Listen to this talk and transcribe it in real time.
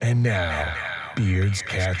And now, Beards,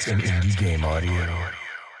 Cats, and Indie Game Audio.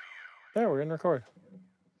 There, we're going to record.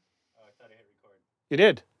 Oh, I thought I hit record. You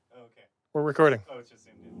did. Oh, okay. We're recording. Oh, it's just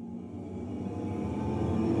zoomed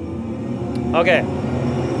in. Okay.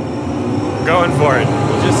 Going for it.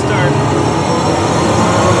 We'll just start.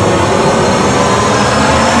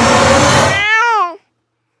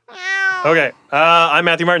 Okay. I'm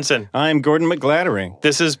Matthew Martinson. I'm Gordon McGladdery.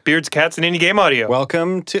 This is Beards, Cats, and Indie Game Audio.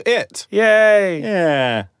 Welcome to it. Yay.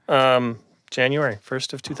 Yeah. January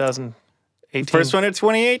 1st of 2018. First one of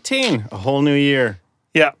 2018. A whole new year.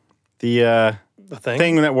 Yeah. The The thing.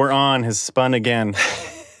 thing that we're on has spun again.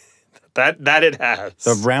 That it has.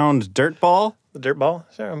 The round dirt ball, The dirt ball?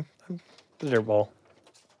 Sure, I'm the dirt ball.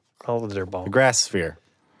 Call it the dirt ball. the grass sphere.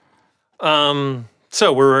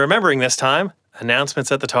 So we're remembering this time.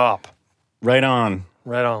 Announcements at the top. Right on.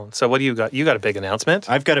 Right on. So what do you got? You got a big announcement.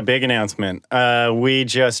 I've got a big announcement. We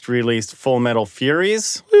just released Full Metal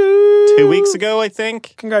Furies 2 weeks ago, I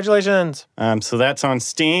think. Congratulations. So that's on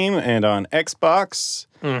Steam and on Xbox.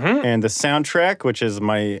 Mm-hmm. And the soundtrack, which is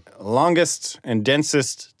my longest and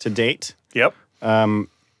densest to date, Yep.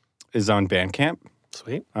 is on Bandcamp.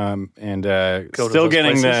 Sweet. And to still those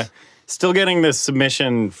getting places. still getting the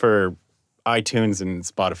submission for iTunes and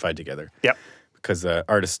Spotify together. Yep. Because the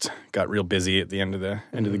artist got real busy at the end of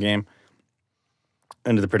the game,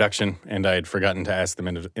 end of the production, and I had forgotten to ask them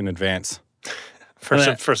in advance.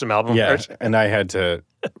 For some album Yeah, art. and I had to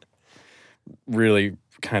really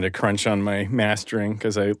kind of crunch on my mastering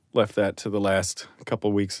because I left that to the last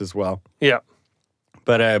couple weeks as well. Yeah.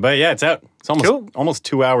 But yeah, it's out. It's Cool. almost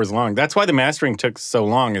 2 hours long. That's why the mastering took so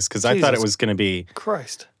long, is because I thought it Jesus. was going to be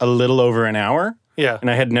Christ. a little over an hour. Yeah. And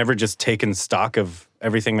I had never just taken stock of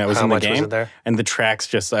everything that was How in the much was game. it there? And the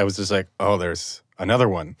tracks I was just like, oh, there's another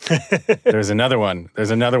one. There's another one.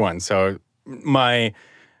 There's another one. So my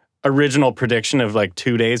original prediction of like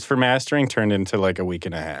 2 days for mastering turned into like a week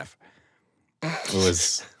and a half. It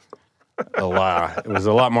was a lot. It was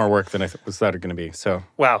a lot more work than I thought it was going to be. So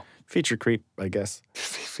Wow. feature creep, I guess.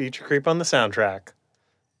 Feature creep on the soundtrack.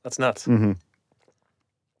 That's nuts. Mm-hmm.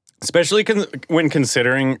 Especially when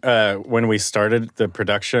considering when we started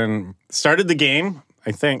the game,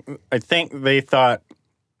 I think they thought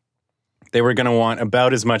they were going to want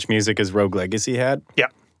about as much music as Rogue Legacy had. Yeah.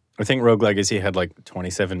 I think Rogue Legacy had like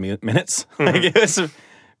 27 minutes. Like, it was a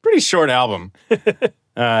pretty short album.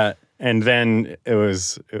 And then it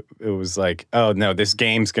was like, oh no, this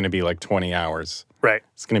game's going to be like 20 hours. Right.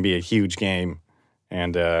 It's going to be a huge game,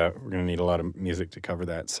 and we're going to need a lot of music to cover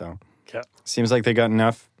that. So Yeah. seems like they got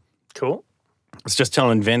enough. Cool. I was just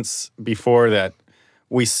telling Vince before that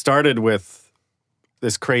we started with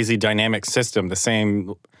this crazy dynamic system, the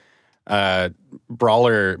same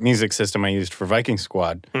brawler music system I used for Viking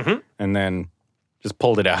Squad, and then just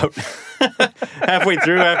pulled it out halfway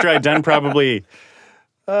through after I'd done probably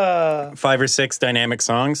 5 or 6 dynamic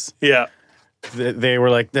songs. Yeah. They were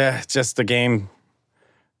like, just the game.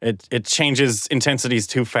 It changes intensities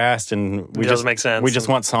too fast, and It doesn't make sense. We just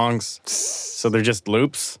want songs, so they're just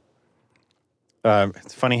loops.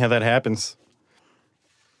 It's funny how that happens.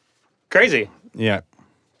 Crazy. Yeah.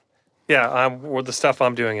 Yeah. With the stuff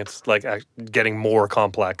I'm doing, it's like getting more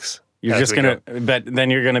complex. You're as just we going go. to, but then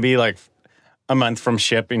you're going to be like a month from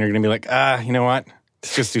ship, and you're going to be like, you know what?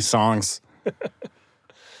 Let's just do songs.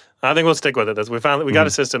 I think we'll stick with it. We found that we got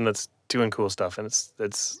a system that's doing cool stuff, and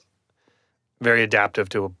it's very adaptive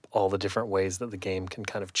to all the different ways that the game can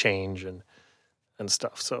kind of change and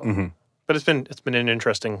stuff. So, but it's been an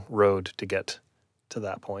interesting road to get to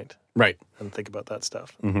that point Right. and think about that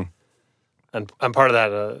stuff. And part of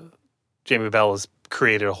that, Jamie Bell has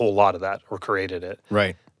created a whole lot of that, or created it.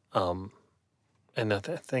 Right. And I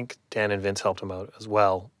think Dan and Vince helped him out as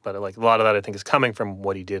well. But like a lot of that, I think, is coming from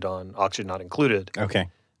what he did on Oxygen Not Included Okay.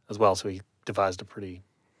 as well. So he devised a pretty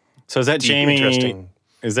So is that deep, Jamie? interesting.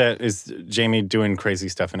 Is Jamie doing crazy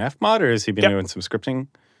stuff in Fmod, or has he been Yep. doing some scripting?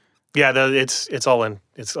 Yeah, it's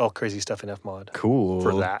all crazy stuff in Fmod Cool.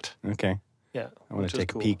 for that. Okay. Yeah, I want which to is take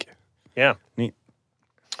cool. a peek. Yeah. Neat.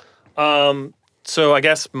 So I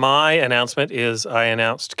guess my announcement is I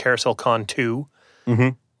announced Carousel Con 2,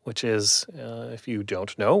 which is, if you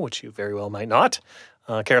don't know, which you very well might not,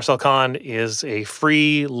 Carousel Con is a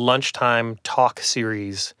free lunchtime talk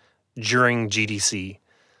series during GDC.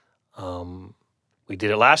 We did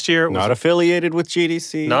it last year. It was Not affiliated with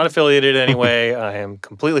GDC. not affiliated anyway. I am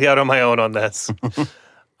completely out on my own on this.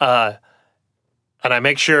 And I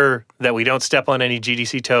make sure that we don't step on any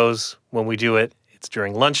GDC toes when we do it. It's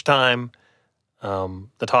during lunchtime.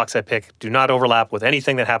 The talks I pick do not overlap with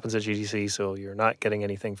anything that happens at GDC, so you're not getting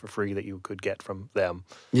anything for free that you could get from them.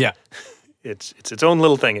 Yeah. It's its own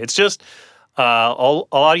little thing. It's just All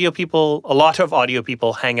audio people, a lot of audio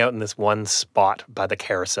people hang out in this one spot by the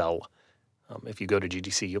carousel. If you go to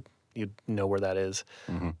GDC, you know where that is.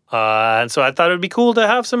 And so I thought it would be cool to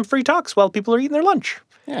have some free talks while people are eating their lunch.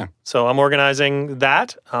 Yeah. So I'm organizing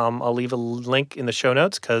that. I'll leave a link in the show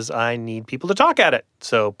notes because I need people to talk at it.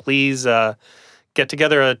 So please get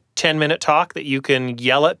together a 10-minute talk that you can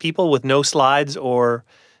yell at people with no slides or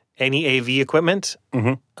any AV equipment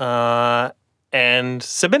and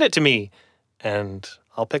submit it to me. And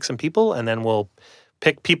I'll pick some people, and then we'll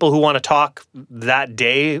pick people who want to talk that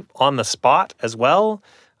day on the spot as well.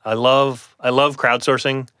 I love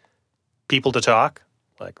crowdsourcing people to talk.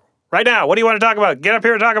 Like, right now, what do you want to talk about? Get up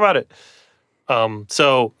here and talk about it.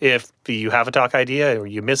 So if you have a talk idea or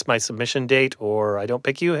you miss my submission date or I don't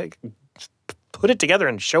pick you, hey, put it together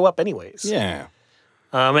and show up anyways. Yeah.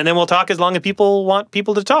 And then we'll talk as long as people want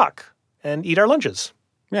people to talk and eat our lunches.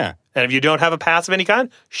 Yeah. And if you don't have a pass of any kind,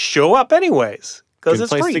 show up anyways because Good it's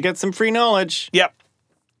place free. to get some free knowledge. Yep.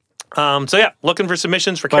 So yeah, looking for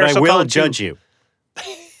submissions for But I Carousel will Con 2. judge you.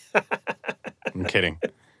 I'm kidding.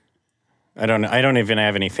 I don't even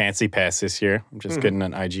have any fancy pass this year. I'm just getting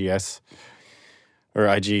an IGS or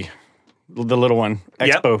IG, the little one,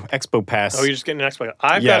 Yep. Expo pass. Oh, you're just getting an expo.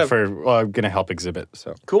 I'm gonna help exhibit.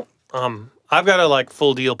 So Cool. I've got a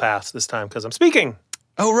full deal pass this time because I'm speaking.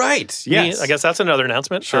 Oh right, yes. I guess that's another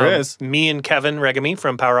announcement. Sure is. Me and Kevin Regami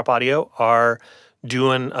from Power Up Audio are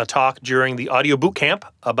doing a talk during the audio boot camp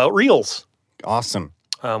about Reels. Awesome.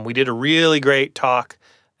 We did a really great talk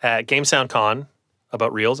at Game Sound Con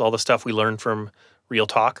about Reels, all the stuff we learned from Reel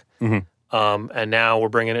Talk. And now we're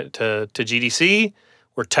bringing it to GDC.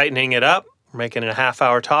 We're tightening it up. We're making it a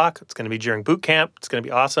half-hour talk. It's going to be during boot camp. It's going to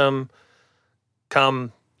be awesome.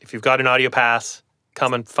 Come, if you've got an audio pass,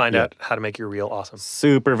 come and find out how to make your reel awesome.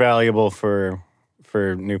 Super valuable for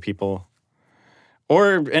new people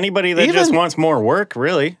or anybody that just wants more work.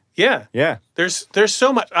 Really. Yeah. Yeah. There's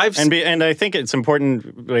so much. And I think it's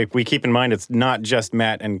important, like, we keep in mind it's not just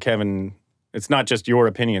Matt and Kevin. It's not just your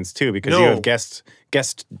opinions, too, because you have guest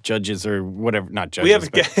judges or whatever. Not judges,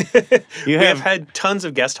 we have had tons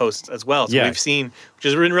of guest hosts as well. So we've seen, which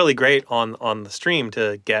has been really great on the stream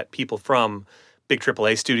to get people from big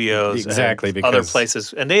AAA studios and other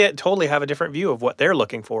places. And they totally have a different view of what they're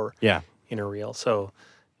looking for in a reel. So,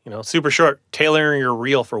 super short, tailoring your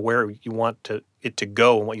reel for where you want it to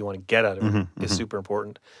go and what you want to get out of it is super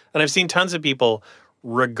important. And I've seen tons of people,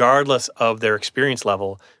 regardless of their experience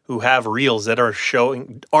level, who have reels that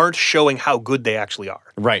aren't showing how good they actually are.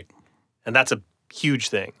 Right. And that's a huge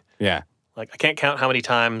thing. Yeah. Like, I can't count how many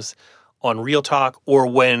times on Reel Talk or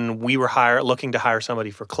when we were looking to hire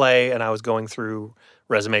somebody for Clay and I was going through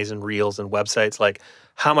resumes and reels and websites, like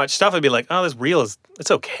how much stuff I'd be like, oh, this reel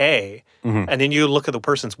it's okay. And then you look at the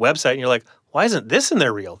person's website and you're like, why isn't this in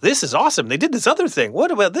their reel? This is awesome. They did this other thing.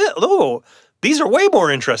 What about this? Oh, these are way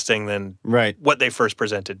more interesting than what they first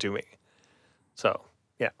presented to me. So,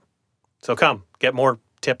 yeah. So come, get more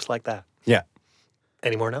tips like that. Yeah.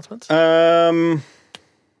 Any more announcements? I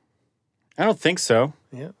don't think so.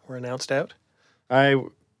 Yeah, we're announced out. I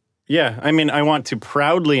want to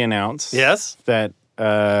proudly announce that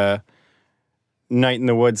Night in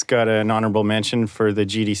the Woods got an honorable mention for the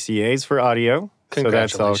GDCAs for audio. So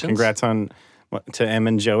that's all. Congrats to Em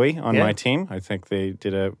and Joey on my team. I think they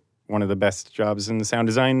did one of the best jobs in the sound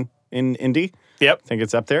design in Indy. Yep. I think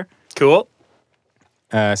it's up there. Cool.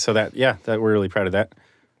 So that we're really proud of that.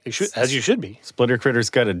 As you should be. Splitter Critters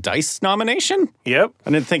got a DICE nomination. Yep. I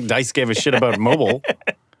didn't think DICE gave a shit about mobile,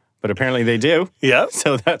 but apparently they do. Yep.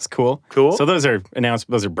 So that's cool. Cool. So those are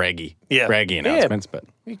braggy announcements, but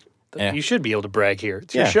you should be able to brag here.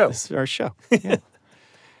 It's your show. It's our show. Yeah.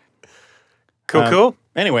 Cool.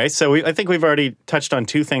 Anyway, so I think we've already touched on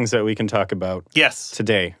two things that we can talk about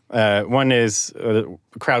today. One is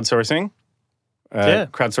crowdsourcing.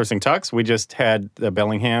 Crowdsourcing talks. We just had the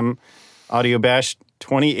Bellingham Audio Bash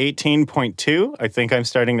 2018.2. I think I'm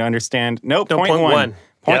starting to understand. No, point one.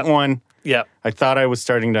 Point one. Yeah. I thought I was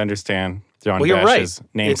starting to understand John Bash's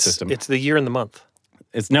name system. It's the year and the month.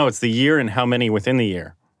 It's the year and how many within the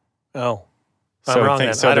year. Oh. So I'm wrong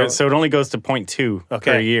then. So it only goes to 0.2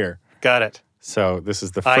 per year. Got it. So this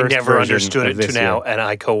is the first I never version understood of it to this now, year. and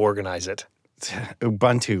I co-organize it.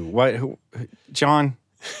 Ubuntu. What? John,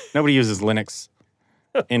 nobody uses Linux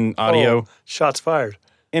in audio. Oh, shots fired.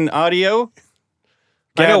 In audio?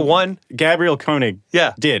 I know one. Gabriel Koenig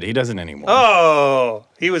Yeah. did. He doesn't anymore. Oh,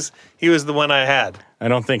 he was the one I had. I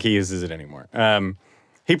don't think he uses it anymore.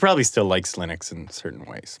 He probably still likes Linux in certain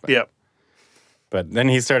ways. But, Yep. But then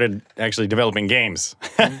he started actually developing games.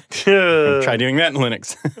 Try doing that in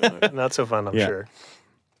Linux. Not so fun, I'm sure.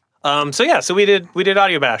 So we did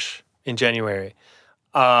Audio Bash in January.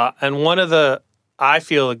 And one of the, I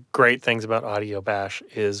feel, great things about Audio Bash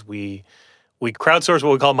is we crowdsource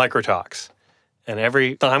what we call micro talks. And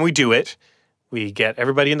every time we do it, we get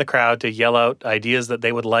everybody in the crowd to yell out ideas that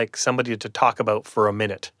they would like somebody to talk about for a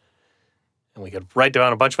minute. And we could write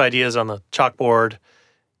down a bunch of ideas on the chalkboard,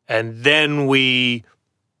 and then we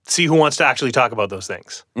see who wants to actually talk about those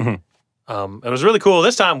things. It was really cool.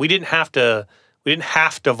 This time we didn't have to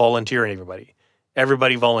volunteer anybody.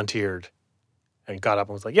 Everybody volunteered and got up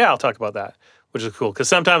and was like, "Yeah, I'll talk about that," which is cool. Because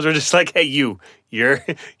sometimes we're just like, "Hey,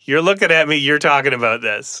 you're looking at me. You're talking about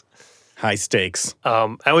this." High stakes.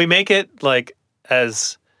 And we make it like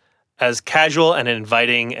as casual and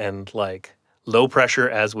inviting and like low pressure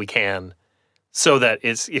as we can, so that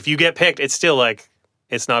if you get picked, it's still like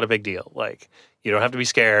it's not a big deal. Like you don't have to be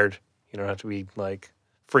scared. You don't have to be like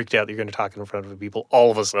freaked out that you're going to talk in front of people all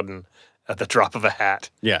of a sudden at the drop of a hat.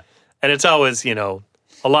 Yeah. And it's always, a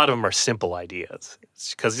lot of them are simple ideas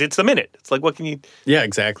because it's a minute. It's like, what can you... Yeah,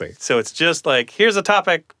 exactly. So it's just like, here's a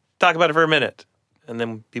topic, talk about it for a minute. And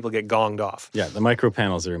then people get gonged off. Yeah, the micro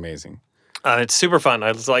panels are amazing. It's super fun.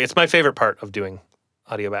 It's my favorite part of doing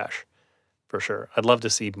Audio Bash, for sure. I'd love to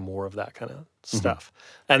see more of that kind of stuff.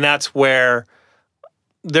 And that's where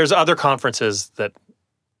there's other conferences that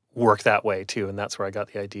work that way too. And that's where I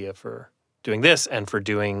got the idea for doing this and for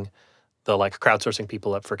doing the like crowdsourcing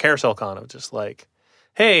people up for CarouselCon. Of just like,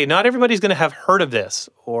 hey, not everybody's going to have heard of this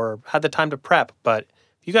or had the time to prep, but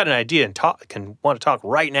if you got an idea and want to talk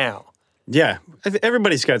right now. Yeah,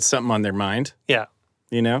 everybody's got something on their mind. Yeah.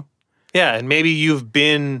 Yeah, and maybe you've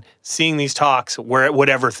been seeing these talks where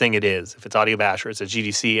whatever thing it is, if it's Audio Bash or it's a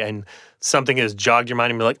GDC, and something has jogged your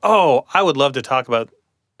mind and you're like, oh, I would love to talk about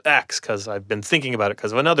X because I've been thinking about it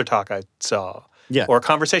because of another talk I saw or a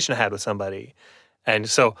conversation I had with somebody. And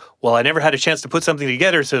so, I never had a chance to put something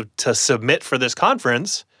together to submit for this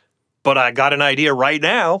conference, but I got an idea right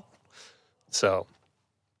now. So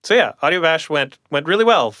yeah, Audio Bash went really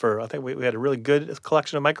well. I think we had a really good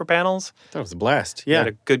collection of micro panels. that was a blast. We Yeah, had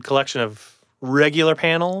a good collection of regular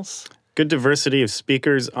panels. good diversity of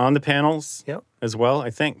speakers on the panels Yep. as well, I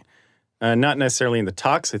think. Not necessarily in the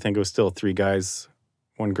talks. I think it was still 3 guys,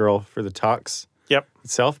 1 girl for the talks Yep.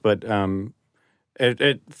 itself. But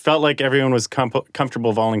it felt like everyone was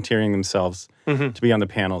comfortable volunteering themselves to be on the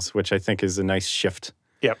panels, which I think is a nice shift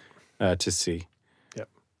Yep. to see. Yep.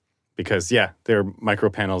 Because, they're micro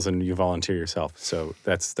panels and you volunteer yourself. So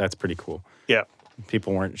that's pretty cool. Yeah.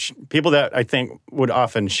 People weren't people that I think would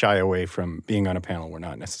often shy away from being on a panel were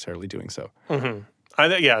not necessarily doing so.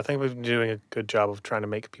 I think we've been doing a good job of trying to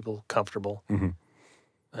make people comfortable.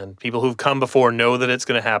 And people who've come before know that it's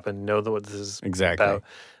going to happen, know that what this is Exactly. about.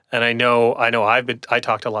 And I know I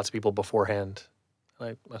talked to lots of people beforehand.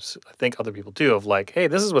 I think other people too, of like, hey,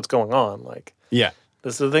 this is what's going on. Like, Yeah,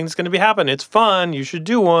 this is the thing that's going to be happening. It's fun. You should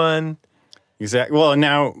do one. exactly. Well,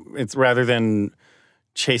 now it's rather than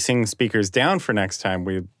chasing speakers down for next time,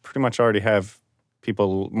 we pretty much already have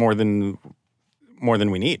people more than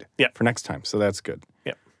we need for next time. So that's good.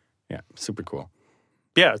 Yeah. Yeah, super cool.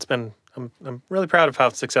 Yeah, it's been. I'm really proud of how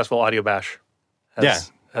successful Audio Bash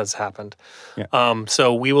has happened. Yeah.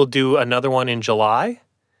 So we will do another one in July.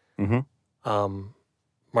 Mm-hmm.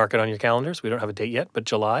 Mark it on your calendars. We don't have a date yet, but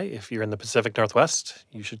July. If you're in the Pacific Northwest,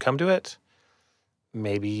 you should come to it.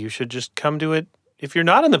 Maybe you should just come to it if you're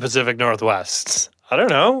not in the Pacific Northwest. I don't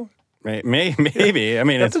know. Maybe. I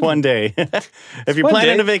mean, it's one day. If you're one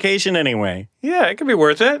planning day. a vacation anyway, Yeah, it could be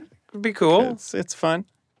worth it. It would be cool. it's fun. It's fun.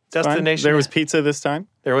 Destination. There was pizza this time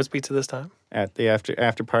There was pizza this time. at the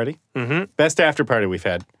after party. Mm-hmm. Best after party we've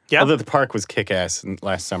had. Yeah. Although the park was kick ass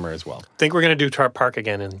last summer as well. I think we're going to do Park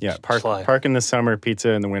again in July. Park in the summer, pizza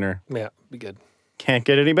in the winter. Yeah, be good. Can't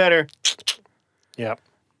get any better. Yeah.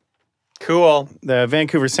 Cool. The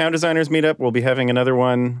Vancouver Sound Designers Meetup, we'll be having another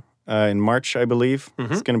one in March, I believe.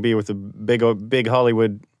 Mm-hmm. It's going to be with a big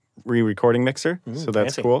Hollywood re-recording mixer, so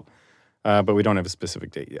that's fancy. cool. But we don't have a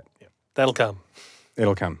specific date yet. That'll come.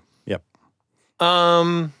 It'll come. Yep.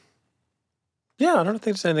 Yeah, I don't think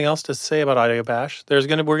there's anything else to say about Audio Bash. We're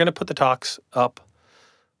gonna put the talks up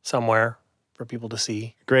somewhere for people to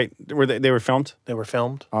see. Great. They were filmed? They were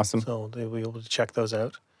filmed, Awesome. so they'll be able to check those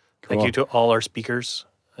out. Cool. Thank you to all our speakers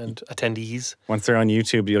and attendees. Once they're on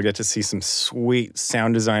YouTube, you'll get to see some sweet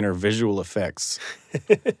sound designer visual effects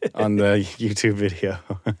on the YouTube video.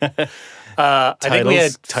 I think we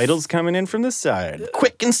had Titles coming in from the side.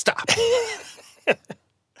 Quick and stop.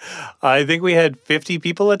 I think we had 50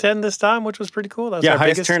 people attend this time, which was pretty cool. That was Yeah, our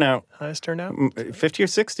highest biggest turnout. Highest turnout. 50 or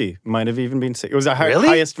 60 might have even been. It was the Really?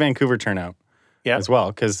 highest Vancouver turnout Yeah. as well,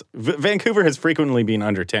 because Vancouver has frequently been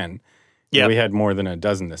under 10. Yeah. We had more than a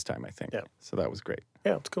dozen this time, I think. Yeah. So that was great.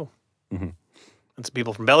 Yeah, it's cool. And some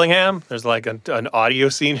people from Bellingham. There's like an audio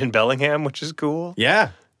scene in Bellingham, which is cool. Yeah.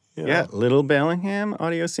 You know? Yeah. Little Bellingham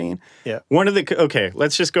audio scene. Yeah. Okay,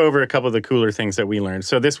 let's just go over a couple of the cooler things that we learned.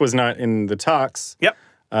 So this was not in the talks. Yep.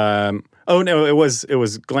 Oh no, it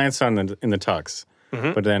was glanced on in the talks.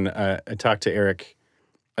 But then I talked to Eric.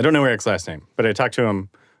 I don't know Eric's last name, but I talked to him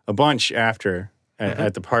a bunch after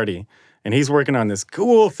at the party, and he's working on this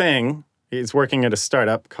cool thing. He's working at a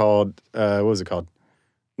startup called what was it called?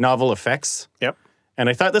 Novel Effects. Yep. And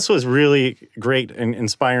I thought this was really great and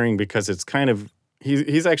inspiring because it's kind of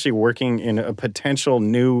he's actually working in a potential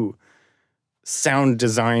new sound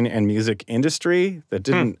design and music industry that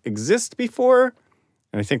didn't exist before,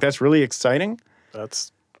 and I think that's really exciting.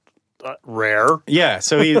 That's rare. Yeah,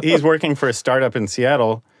 so he's working for a startup in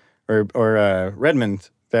Seattle or Redmond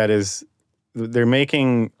that is they're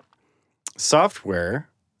making software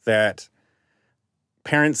that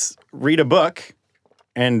parents read a book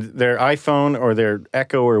and their iPhone or their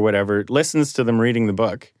Echo or whatever listens to them reading the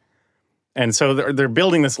book. And so they're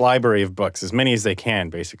building this library of books, as many as they can,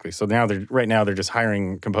 basically. So now they're just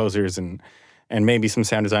hiring composers and maybe some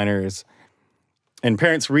sound designers. And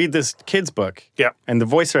parents read this kid's book. Yeah. And the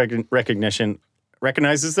voice recognition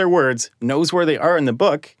recognizes their words, knows where they are in the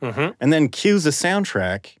book, and then cues a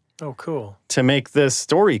soundtrack Oh, cool. to make the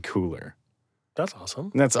story cooler. That's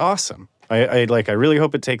awesome. And that's awesome. I really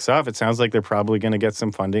hope it takes off. It sounds like they're probably going to get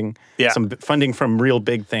some funding. Yeah. Some funding from real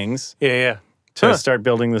big things Yeah. to start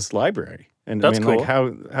building this library. And That's I mean, cool.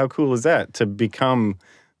 like how cool is that to become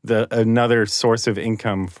another source of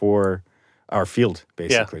income for our field,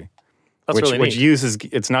 basically. That's really which neat. uses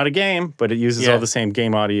it's not a game, but it uses Yeah. all the same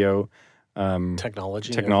game audio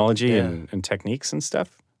Technology. technology and, and techniques and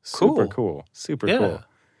stuff. Cool. Super cool. Super yeah. cool.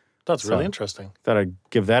 That's really So- interesting. Thought I'd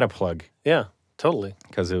give that a plug Yeah, totally.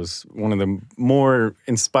 because it was one of the more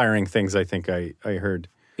inspiring things I think I heard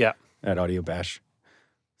Yeah. at Audio Bash.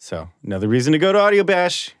 So another reason to go to Audio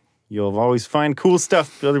Bash. You'll always find cool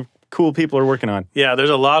stuff that other cool people are working on. Yeah, there's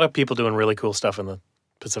a lot of people doing really cool stuff in the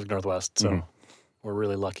Pacific Northwest. So we're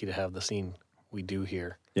really lucky to have the scene we do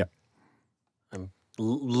here. Yeah. I'm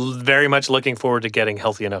very much looking forward to getting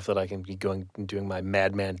healthy enough that I can be going and doing my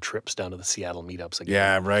madman trips down to the Seattle meetups again.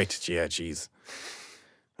 Yeah, right. Yeah, geez.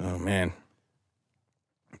 Oh, man.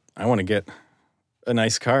 I want to get a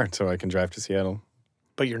nice car so I can drive to Seattle.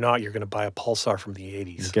 But you're not. You're going to buy a Pulsar from the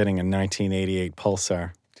 80s. Getting a 1988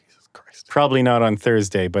 Pulsar. Jesus Christ. Probably not on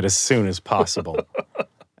Thursday, but as soon as possible.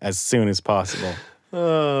 As soon as possible.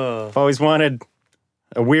 Oh, I've always wanted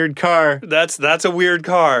a weird car that's a weird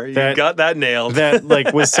car. You That- got that nailed. that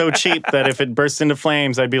like was so cheap that if it burst into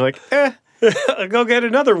flames, I'd be like, Go get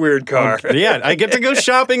another weird car. yeah, I get to go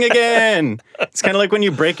shopping again. It's kind of like when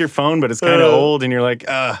you break your phone, but it's kind of old, and you're like,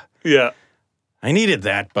 Yeah. I needed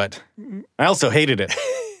that, but I also hated it.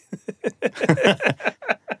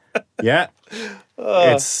 Yeah.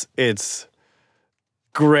 It's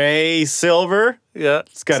gray silver. Yeah.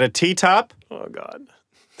 It's got a T-top. Oh, God.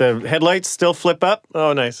 The headlights still flip up.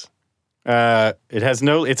 Oh, nice. It has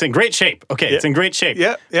no. It's in great shape. Okay, it's in great shape.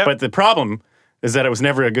 Yeah, yeah. But the problem is that it was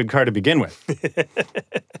never a good car to begin with.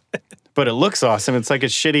 But it looks awesome. It's like a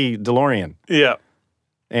shitty DeLorean, Yeah.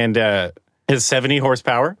 and it has 70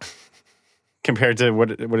 horsepower compared to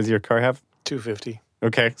what does your car have? 250.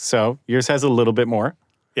 Okay, so yours has a little bit more.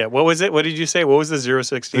 Yeah. What was it? What did you say? What was the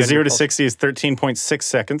 0-60? The 0 to 60 is 13.6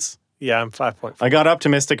 seconds. Yeah, I'm 5.5. I got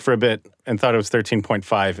optimistic for a bit and thought it was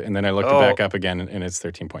 13.5, and then I looked it Oh. back up again, and it's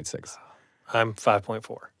 13.6. I'm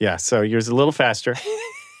 5.4. Yeah, so yours is a little faster.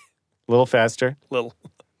 A little faster. Little.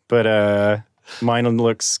 But mine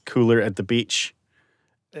looks cooler at the beach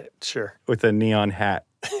Sure. with a neon hat.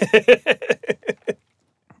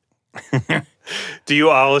 Do you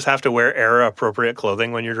always have to wear era appropriate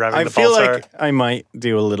clothing when you're driving I the feel Pulsar? like I might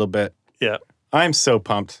do a little bit. Yeah. I'm so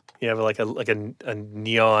pumped. You have like a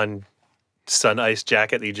neon sun ice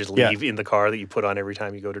jacket that you just Yeah. leave in the car that you put on every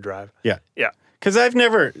time you go to drive. Yeah. Yeah. Because I've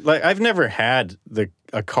never had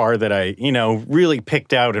a car that I, really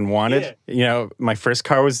picked out and wanted. My first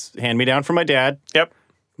car was hand me down from my dad. Yep.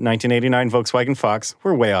 1989 Volkswagen Fox.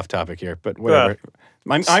 We're way off topic here, but whatever.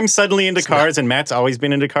 I'm suddenly into cars, and Matt's always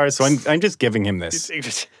been into cars, so I'm just giving him this.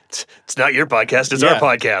 It's not your podcast, it's Yeah. our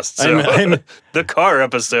podcast. So I'm- the car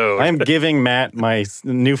episode. I'm giving Matt my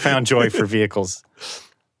newfound joy for vehicles,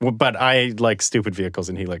 but I like stupid vehicles,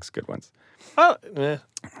 and he likes good ones. Oh,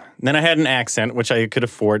 Then I had an accent, which I could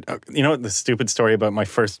afford. You know what the stupid story about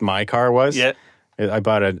my car was? yeah. I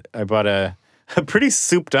bought a pretty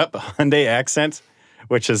souped up Hyundai Accent,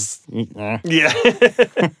 which is Yeah.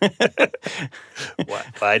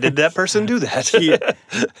 Why did that person do that?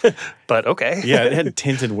 But okay. yeah, it had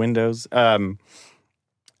tinted windows.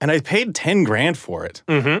 And I paid 10 grand for it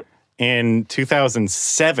in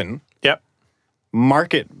 2007. Yep.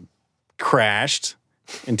 Market crashed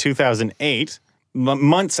in 2008,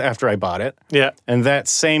 months after I bought it. Yeah. And that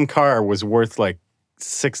same car was worth like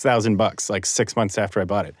 $6,000, like 6 months after I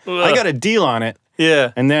bought it. Ugh. I got a deal on it,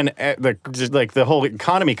 Yeah. and then the whole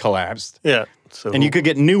economy collapsed, Yeah. So and you could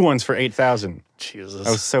get new ones for $8,000. Jesus.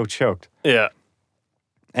 I was so choked. yeah.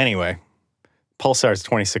 Anyway, Pulsar's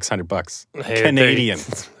 $2,600 Hey, Canadian.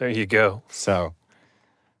 There you go. So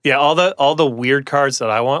Yeah, all the weird cards that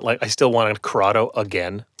I want, like I still want a Corrado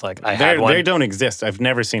again. Like I had one. they don't exist. I've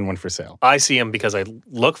never seen one for sale. I see them because I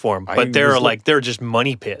look for them, but they're just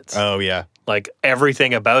money pits. Oh yeah, Like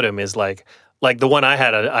everything about him is like the one I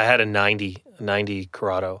had a 90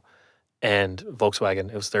 Corrado and Volkswagen.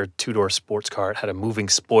 It was their 2-door sports car. It had a moving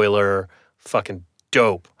spoiler, fucking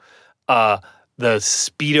dope. The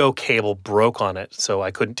speedo cable broke on it, so I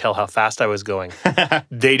couldn't tell how fast I was going.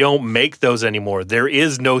 They don't make those anymore. There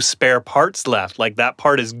is no spare parts left. Like that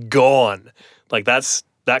part is gone. Like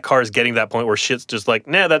that car is getting to that point where shit's just like,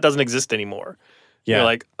 nah, that doesn't exist anymore. yeah. You're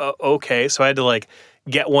like, okay. So I had to like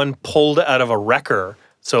get one pulled out of a wrecker.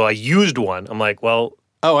 So I used one. I'm like, well,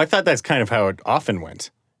 Oh, I thought that's kind of how it often went.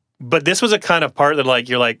 but this was a kind of part that like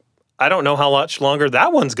you're like, I don't know how much longer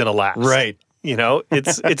that one's gonna last. Right. You know,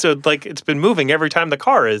 it's like it's been moving every time the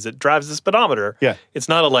car is. It drives the speedometer. Yeah. It's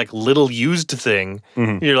not a like little used thing.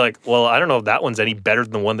 You're like, well, I don't know if that one's any better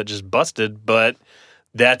than the one that just busted, but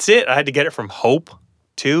that's it. I had to get it from Hope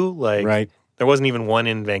too. Like Right. there wasn't even one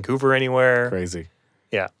in Vancouver anywhere. Crazy.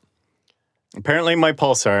 Yeah. Apparently, my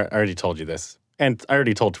Pulsar, I already told you this, and I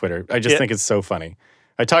already told Twitter. I just Yeah. think it's so funny.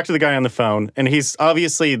 I talked to the guy on the phone, and he's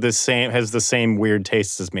obviously has the same weird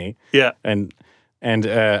tastes as me. Yeah. And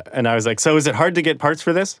I was like, so is it hard to get parts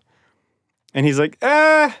for this? And he's like,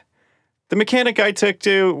 the mechanic I took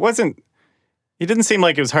to he didn't seem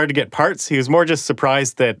like it was hard to get parts. He was more just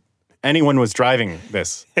surprised that anyone was driving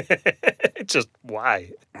this. Just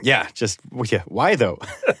why? Yeah, why though?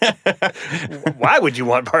 Why would you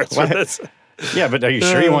want parts for this? Yeah, but are you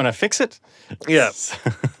sure you want to fix it? Yeah.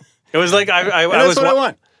 It was like I And was that's what I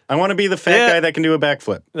want. I want to be the fat Yeah. guy that can do a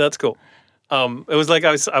backflip. That's cool. It was like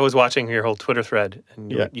I was watching your whole Twitter thread,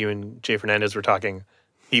 and Yeah. you and Jay Fernandez were talking.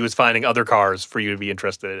 He was finding other cars for you to be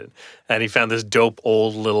interested in, and he found this dope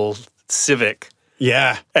old little Civic.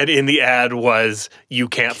 Yeah, And in the ad was, "You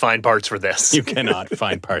can't find parts for this." you cannot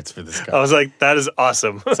find parts for this I car. was like, "That is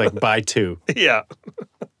awesome." It's like buy two. Yeah.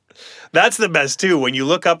 That's the best too. When you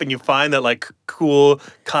look up and you find that like cool,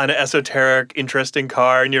 kind of esoteric, interesting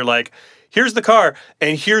car, and you're like, here's the car,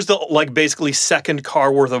 and here's the like basically second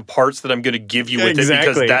car worth of parts that I'm going to give you with it because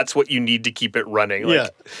Exactly. that's what you need to keep it running.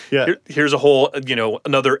 Like, Yeah. here's a whole,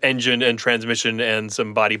 another engine and transmission and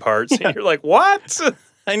some body parts. And you're like, what?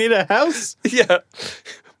 I need a house. Yeah.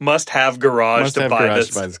 Must have garage Must to have buy garage this.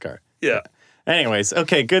 to buy this car. Yeah. Anyways,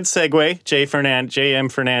 okay, good segue. J.M.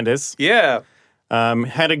 Fernandez Yeah.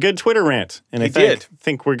 had a good Twitter rant, and He I did.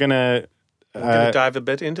 think we're gonna. We're going to dive a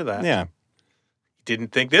bit into that. Yeah, Didn't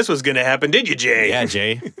think this was going to happen, did you, Jay? yeah,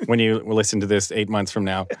 Jay. When you listen to this 8 months from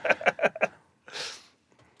now.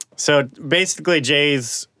 So basically,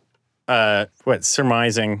 Jay's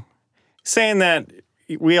surmising, saying that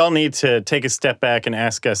we all need to take a step back and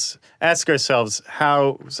ask ourselves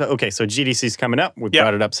how. So GDC's coming up. We Yeah.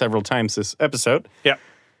 brought it up several times this episode. Yeah.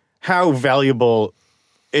 How valuable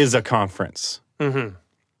is a conference? Mm-hmm.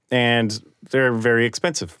 And they're very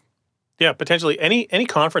expensive. Yeah, potentially any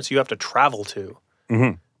conference you have to travel to,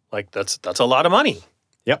 Mhm. like that's a lot of money.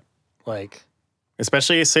 Yep. Like,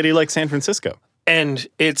 Especially a city like San Francisco. and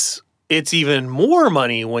it's even more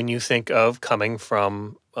money when you think of coming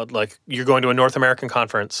from like you're going to a North American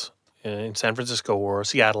conference in San Francisco or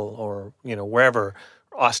Seattle or wherever,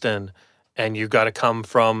 Austin, and you've got to come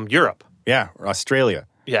from Europe. Yeah, or Australia.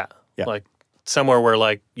 Yeah, Yeah. like somewhere where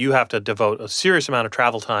like you have to devote a serious amount of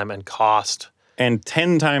travel time and cost. And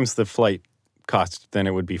 10 times the flight cost than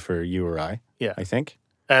it would be for you or I. Yeah. I think.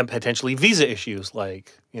 And potentially visa issues,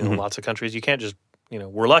 like Mm-hmm. lots of countries you can't just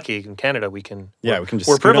we're lucky in Canada we can Yeah, we can just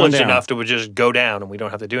we're scoot on privileged down. enough to just go down and we don't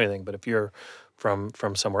have to do anything. But if you're from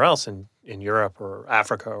somewhere else in Europe or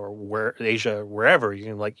Africa or Asia, wherever, you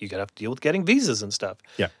gotta have to deal with getting visas and stuff.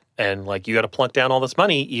 Yeah. And like you got to plunk down all this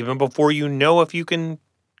money even before you know if you can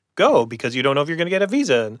go because you don't know if you're going to get a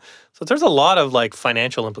visa. And so there's a lot of like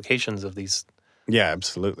financial implications of these Yeah,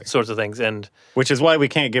 absolutely. sorts of things. And Which is why we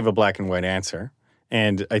can't give a black and white answer.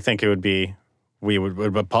 And I think it would be, we would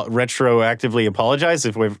retroactively apologize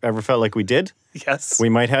if we've ever felt like we did. yes, We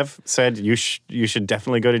might have said you should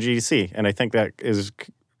definitely go to GDC. And I think that is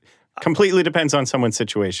completely depends on someone's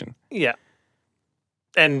situation. yeah.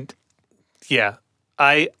 And yeah,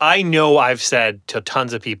 I know I've said to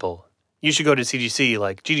tons of people, you should go to CGC.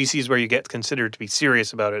 Like GDC is where you get considered to be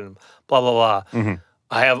serious about it and blah, blah, blah. Mm-hmm.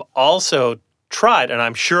 I have also tried, and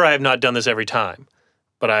I'm sure I have not done this every time,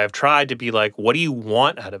 but I have tried to be like, what do you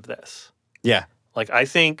want out of this? Yeah. Like I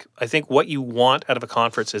think what you want out of a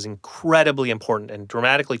conference is incredibly important and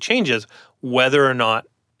dramatically changes whether or not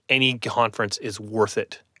any conference is worth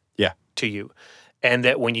it Yeah. to you. And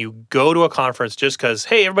that when you go to a conference just because,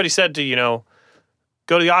 hey, everybody said to,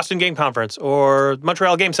 go to the Austin Game Conference or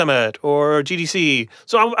Montreal Game Summit or GDC.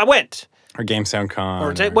 So I went. Or Game Sound Con. Or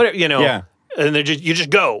whatever, Yeah. And you just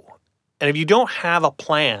go. And if you don't have a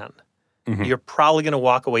plan, Mhm. you're probably going to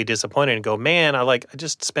walk away disappointed and go, man, I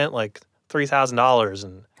just spent like $3,000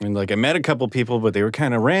 and And like I met a couple people, but they were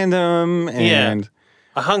kind of random. And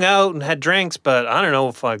I hung out and had drinks, but I don't know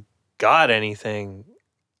if I got anything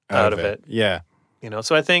out of it. Yeah.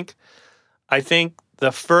 So I think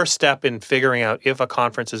the first step in figuring out if a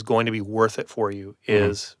conference is going to be worth it for you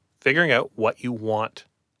is figuring out what you want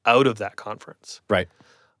out of that conference. Right.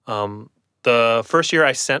 The first year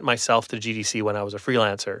I sent myself to GDC when I was a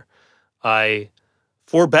freelancer, I,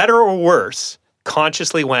 for better or worse,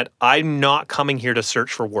 consciously went, I'm not coming here to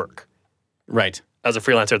search for work. Right. As a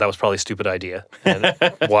freelancer, that was probably a stupid idea and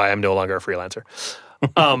why I'm no longer a freelancer.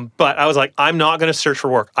 But I was like, I'm not going to search for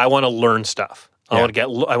work. I want to learn stuff. I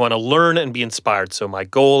want to learn and be inspired. So my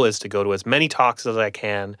goal is to go to as many talks as I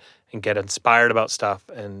can and get inspired about stuff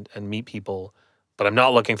and meet people. But I'm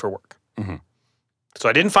not looking for work. Mm-hmm. So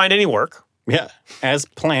I didn't find any work. Yeah. As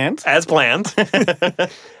planned. As planned.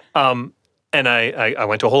 And I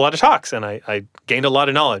went to a whole lot of talks and I gained a lot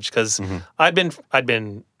of knowledge because I'd been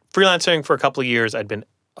freelancing for a couple of years. I'd been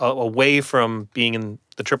away from being in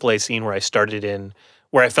the AAA scene where I started in,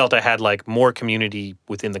 where I felt I had like more community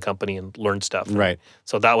within the company and learned stuff. Right.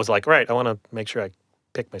 So that was like, right, I want to make sure I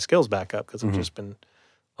pick my skills back up because I've just been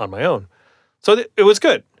on my own. So it was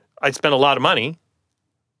good. I spent a lot of money,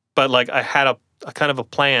 but like I had a kind of a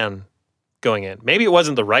plan going in. Maybe it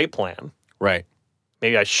wasn't the right plan. Right.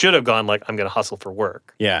 Maybe I should have gone like, I'm going to hustle for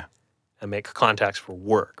work Yeah. and make contacts for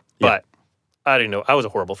work. Yeah. But I didn't know. I was a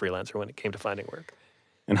horrible freelancer when it came to finding work.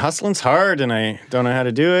 And hustling's hard, and I don't know how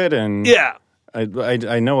to do it. And Yeah.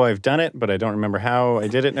 I know I've done it, but I don't remember how I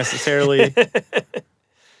did it necessarily.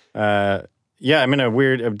 I'm in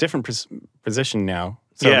a different position now.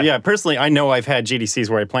 So Yeah. personally, I know I've had GDCs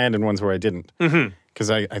where I planned and ones where I didn't. Mm-hmm. Because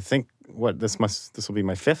I think this will be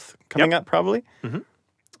my fifth coming up probably. Mhm.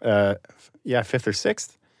 Fifth or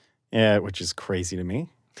sixth, which is crazy to me.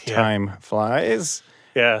 Yeah. Time flies.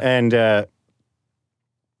 Yeah. And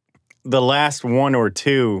the last one or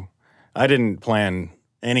two, I didn't plan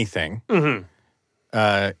anything,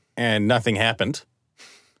 Mm-hmm. and nothing happened.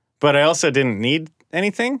 But I also didn't need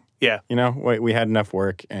anything. Yeah. We had enough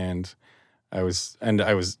work, and I was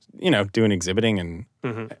doing exhibiting, and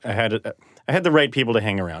I had the right people to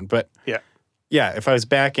hang around. But if I was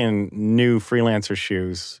back in new freelancer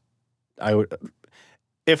shoes, I would.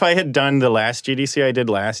 If I had done the last GDC I did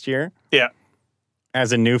last year,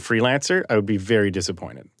 as a new freelancer, I would be very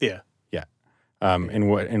disappointed. Yeah.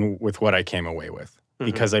 With what I came away with,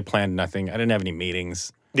 because I planned nothing. I didn't have any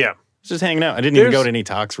meetings. Yeah. I was just hanging out. I didn't even go to any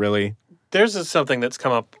talks really. There's something that's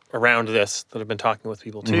come up around this that I've been talking with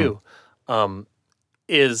people too,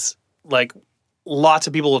 is like lots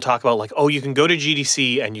of people will talk about like, oh, you can go to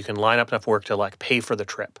GDC and you can line up enough work to like pay for the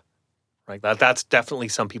trip. Like that's definitely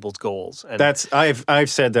some people's goals. And I've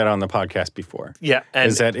said that on the podcast before. Yeah, and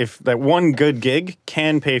is that if that one good gig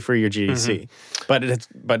can pay for your GDC,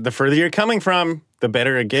 but the further you're coming from, the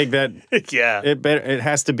better a gig that it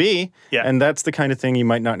has to be. Yeah, and that's the kind of thing you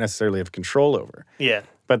might not necessarily have control over. Yeah,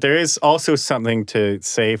 but there is also something to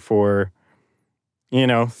say for,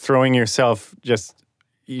 throwing yourself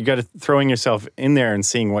throwing yourself in there and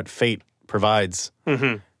seeing what fate provides.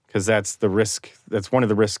 Mm-hmm. Because that's the risk. That's one of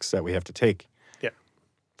the risks that we have to take. Yeah,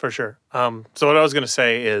 for sure. So what I was going to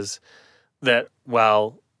say is that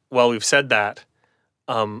while we've said that,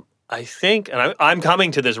 I think, and I'm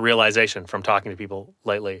coming to this realization from talking to people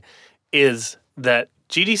lately, is that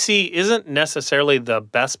GDC isn't necessarily the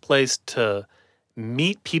best place to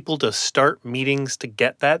meet people to start meetings to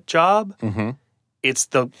get that job. Mm-hmm. It's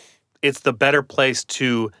the better place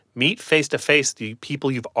to meet face-to-face the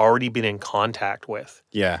people you've already been in contact with.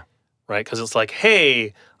 Yeah. Right? Because it's like,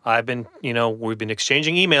 hey, we've been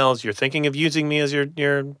exchanging emails. You're thinking of using me as your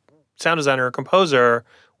sound designer or composer.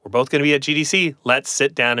 We're both going to be at GDC. Let's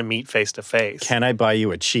sit down and meet face-to-face. Can I buy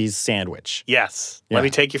you a cheese sandwich? Yes. Yeah. Let me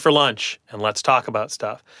take you for lunch and let's talk about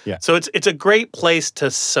stuff. Yeah. So it's a great place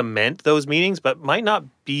to cement those meetings, but might not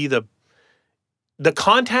be the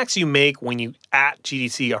contacts you make when you at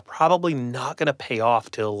GDC are probably not going to pay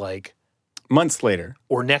off till like Months later.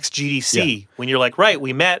 or next GDC when you're like, right,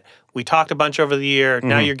 we met, we talked a bunch over the year.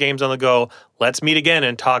 Now your game's on the go. Let's meet again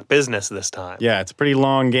and talk business this time. Yeah, it's a pretty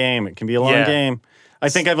long game. It can be a long Yeah. game. I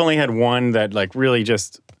think I've only had one that like really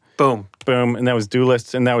just Boom. boom, and that was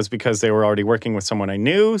Duelist, and that was because they were already working with someone I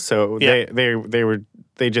knew. So Yeah.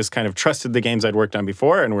 they just kind of trusted the games I'd worked on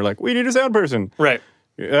before, and were like, we need a sound person. Right.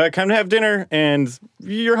 Come to have dinner, and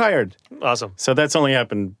you're hired. Awesome. So that's only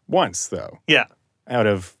happened once, though, Yeah. out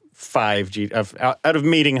of out of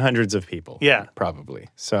meeting hundreds of people. Yeah. probably.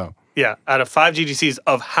 So, Yeah. Out of 5 GDCs,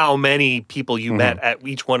 of how many people you met at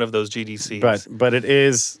each one of those GDCs. but it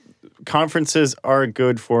is conferences are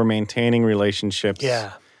good for maintaining relationships.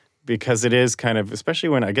 yeah. Because it is kind of, especially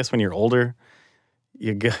when you're older,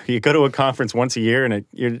 you go to a conference once a year and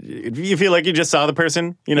you feel like you just saw the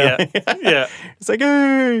person, you know? Yeah. Yeah. It's like,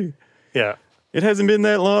 hey, Yeah. it hasn't been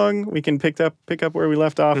that long. We can pick up where we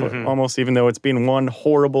left off, almost, even though it's been one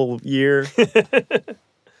horrible year.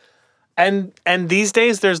 And these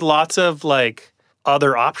days there's lots of like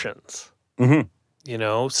other options. Mhm. You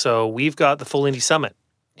know, so we've got the Full Indie Summit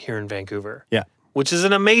here in Vancouver. Yeah. Which is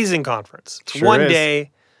an amazing conference. It's Sure one is.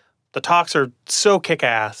 day. The talks are so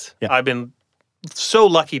kick-ass. Yeah. I've been so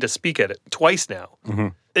lucky to speak at it twice now.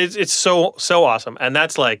 It's so awesome. And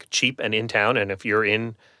that's like cheap and in town. And if you're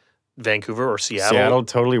in Vancouver or Seattle,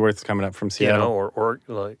 totally worth coming up from you Seattle. know, or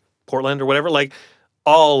like Portland or whatever, like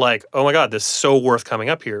all like, oh my God, this is so worth coming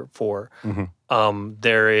up here for.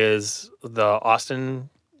 There is the Austin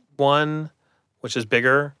one, which is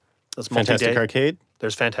bigger. That's Fantastic multi-day. Arcade.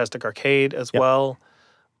 There's Fantastic Arcade as well.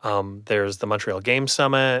 There's the Montreal Game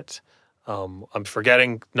Summit. I'm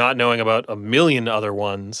forgetting, not knowing about a million other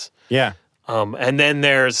ones. Yeah. And then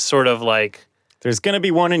there's sort of like, There's going to be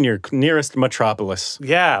one in your nearest metropolis.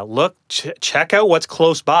 yeah, look, check out what's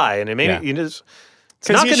close by. And it maybe Yeah. it's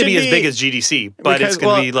 'Cause not you going to be should as big as GDC, but because, it's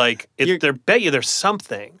going to well, be like, you're- there bet you there's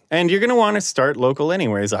something. And you're going to want to start local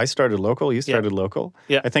anyways. I started local. You started local.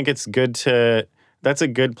 Yeah. I think it's good that's a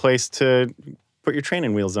good place to put your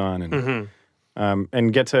training wheels on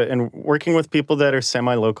and get to, and working with people that are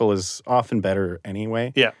semi-local is often better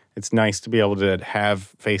anyway. Yeah. It's nice to be able to have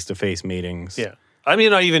face-to-face meetings. Yeah. I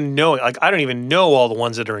mean, I don't even know all the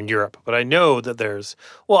ones that are in Europe, but I know that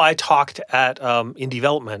I talked at in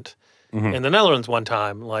development in the Netherlands one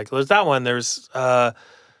time. Like, there's that one. There's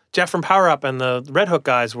Jeff from Power Up and the Red Hook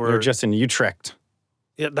guys were. They're just in Utrecht.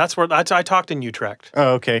 Yeah, that's where I talked in Utrecht.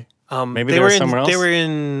 Oh, okay. Maybe they they were in, somewhere else? They were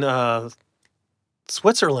in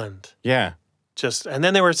Switzerland. Yeah. And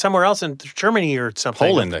then they were somewhere else in Germany or something.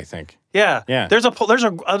 Poland, I think. Yeah. Yeah. There's a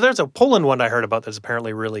Poland one I heard about that's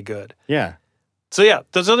apparently really good. Yeah. So yeah,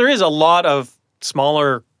 so there is a lot of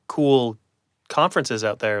smaller, cool conferences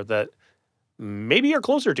out there that maybe are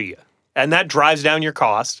closer to you, and that drives down your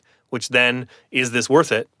cost. Which then, is this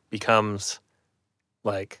worth it? Becomes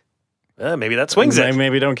like, maybe that swings it.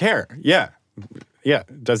 Maybe don't care. Yeah. Yeah.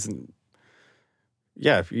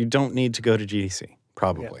 You don't need to go to GDC,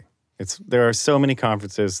 probably. There are so many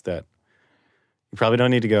conferences that you probably don't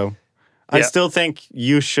need to go. I Yeah. still think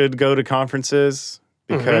you should go to conferences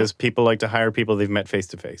because people like to hire people they've met face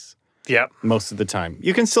to face Yeah, most of the time.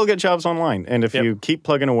 You can still get jobs online. And if you keep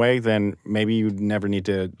plugging away, then maybe you never need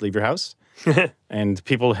to leave your house. And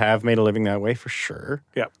people have made a living that way for sure.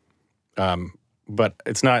 yeah, But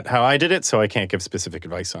it's not how I did it, so I can't give specific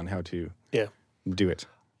advice on how to yeah. do it.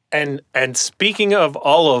 And speaking of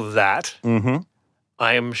all of that,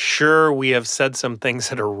 I am sure we have said some things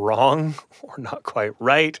that are wrong or not quite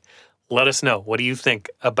right. Let us know. What do you think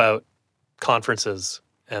about conferences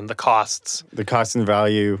and the costs The cost and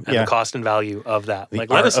value. and yeah. the cost and value of that? The Like,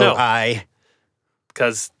 let us know. ROI.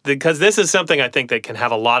 Because this is something I think that can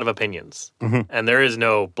have a lot of opinions. And there is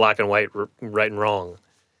no black and white, right and wrong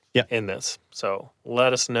Yeah. in this. So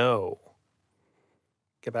let us know.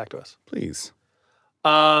 Get back to us. Please.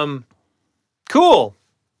 Cool.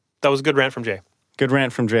 That was a good rant from Jay. Good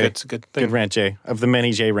rant from Jay. It's a good thing. Good rant, Jay. Of the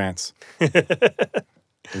many Jay rants.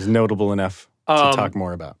 Is notable enough to talk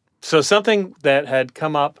more about. So something that had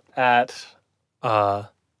come up at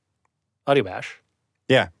Audio Bash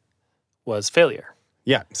Yeah. was failure.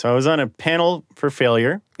 Yeah. So I was on a panel for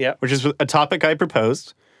failure. Yeah. Which is a topic I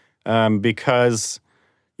proposed because,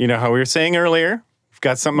 you know how we were saying earlier, you've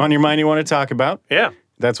got something on your mind you want to talk about. Yeah.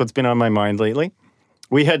 That's what's been on my mind lately.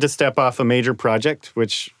 We had to step off a major project,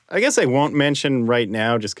 which I guess I won't mention right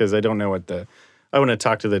now just because I don't know I want to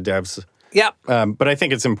talk to the devs. Yeah. But I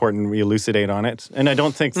think it's important we elucidate on it. And I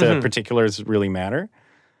don't think the particulars really matter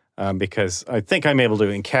because I think I'm able to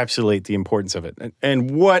encapsulate the importance of it.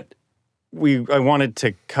 And what I wanted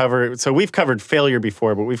to cover. So we've covered failure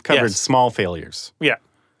before, but we've covered Yes. small failures Yeah.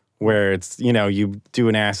 where it's you do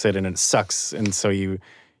an asset and it sucks, and so you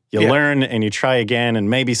Yeah. learn and you try again, and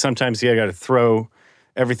maybe sometimes you got to throw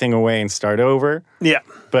everything away and start over. Yeah.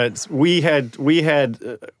 But we had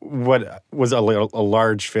what was a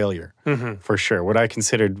large failure for sure. What I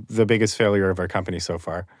considered the biggest failure of our company so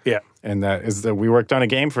far, Yeah. and that is that we worked on a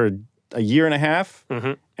game for a year and a half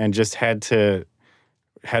and just had to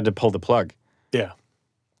pull the plug Yeah.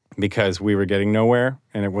 because we were getting nowhere,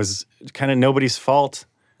 and it was kind of nobody's fault.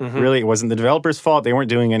 Really, it wasn't the developers' fault. They weren't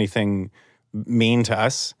doing anything mean to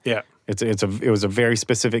us. Yeah. It was a very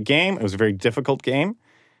specific game. It was a very difficult game,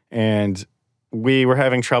 and we were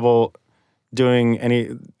having trouble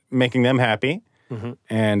making them happy.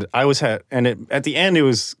 And I was at the end, it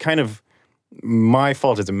was kind of my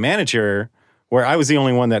fault as a manager, where I was the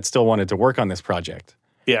only one that still wanted to work on this project.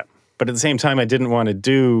 Yeah. But at the same time, I didn't want to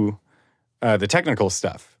do the technical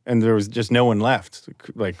stuff, and there was just no one left.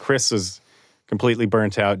 Like Chris was completely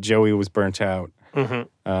burnt out. Joey was burnt out.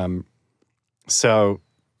 So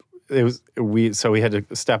we had to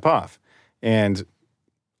step off, and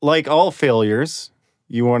like all failures,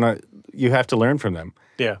 you have to learn from them.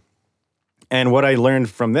 Yeah. And what I learned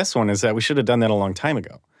from this one is that we should have done that a long time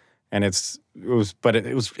ago. And it's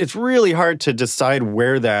really hard to decide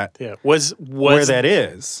where that Yeah. where that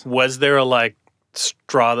is. Was there a like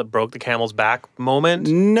straw that broke the camel's back moment?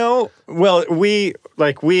 No, well, we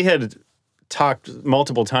had talked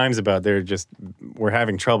multiple times about we're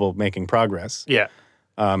having trouble making progress. Yeah.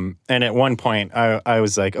 And at one point, I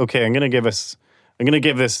was like, okay, I'm gonna give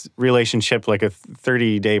this relationship like a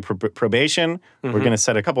 30-day probation. We're gonna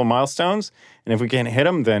set a couple milestones, and if we can't hit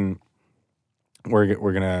them, then we're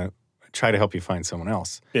gonna try to help you find someone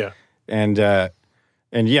else. Yeah. And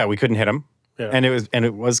yeah, we couldn't hit them. Yeah. And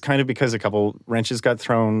it was kind of because a couple wrenches got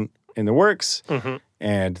thrown in the works,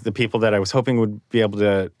 and the people that I was hoping would be able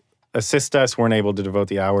to assist us weren't able to devote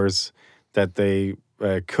the hours that they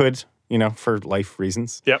could, for life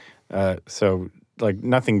reasons. Yep. So like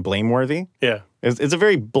nothing blameworthy. Yeah. It's a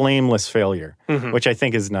very blameless failure, which I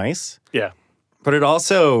think is nice. Yeah. But it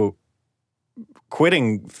also,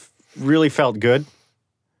 quitting really felt good,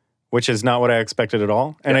 which is not what I expected at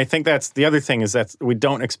all. And I think that's the other thing is that we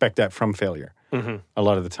don't expect that from failure a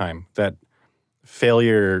lot of the time. That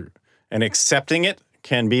failure and accepting it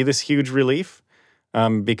can be this huge relief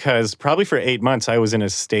because probably for 8 months I was in a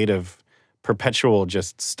state of perpetual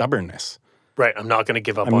just stubbornness. Right. I'm not going to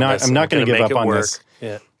give up on this. I'm not going to give up on work. this.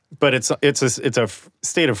 Yeah. But it's a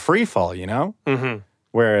state of free fall,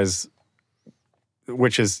 Whereas,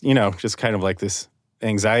 which is just kind of like this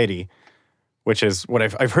anxiety, which is what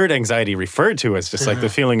I've heard anxiety referred to as just like the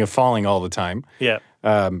feeling of falling all the time. Yeah.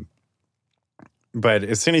 But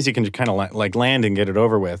as soon as you can kind of like land and get it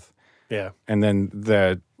over with, Yeah. and then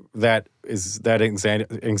that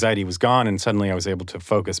anxiety was gone, and suddenly I was able to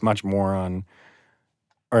focus much more on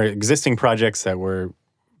our existing projects that were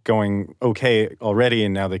going okay already,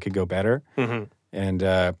 and now they could go better.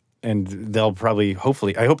 And they'll probably,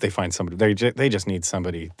 hopefully, I hope they find somebody. They just need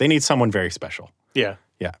somebody. They need someone very special. Yeah.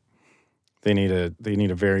 Yeah, they need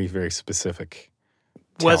a very, very specific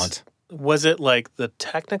talent. Was it like the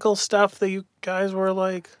technical stuff that you guys were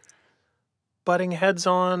like butting heads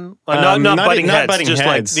on? Not butting heads. Just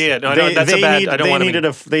heads. like that's a bad. I don't want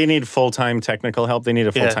to. They need full-time technical help. They need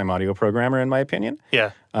a full-time audio programmer, in my opinion.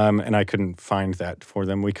 Yeah. And I couldn't find that for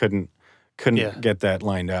them. We couldn't get that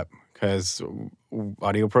lined up because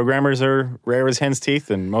audio programmers are rare as hen's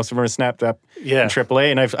teeth, and most of them are snapped up in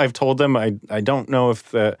AAA. And I've told them I don't know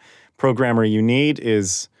if the programmer you need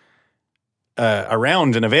is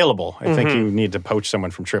around and available. I think you need to poach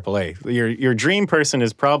someone from AAA. Your dream person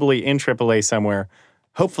is probably in AAA somewhere,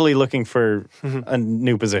 hopefully looking for a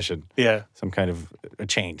new position. Yeah. Some kind of a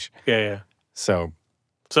change. Yeah. So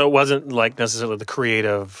it wasn't like necessarily the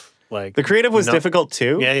creative. Like the creative was difficult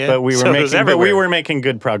too. Yeah. But we So were making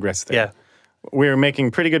good progress there. Yeah. We were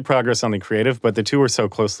making pretty good progress on the creative, but the two were so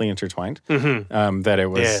closely intertwined that it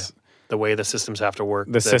was the way the systems have to work.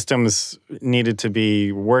 The systems needed to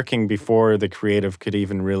be working before the creative could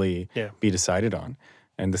even really be decided on.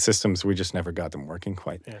 And the systems, we just never got them working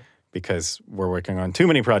quite because we're working on too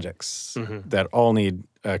many projects that all need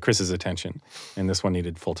Chris's attention. And this one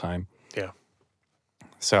needed full time. Yeah.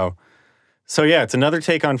 So yeah, it's another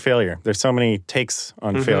take on failure. There's so many takes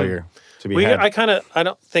on failure to be had. I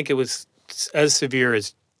don't think it was as severe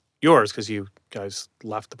as yours because you guys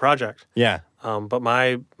left the project. Yeah. But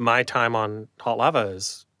my time on Hot Lava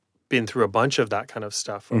has been through a bunch of that kind of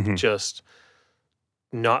stuff. Of just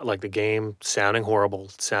not like the game sounding horrible,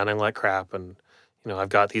 sounding like crap, and I've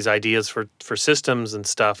got these ideas for systems and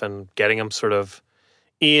stuff, and getting them sort of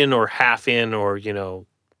in or half in, or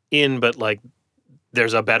in, but like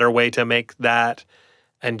there's a better way to make that,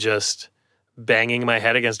 and just banging my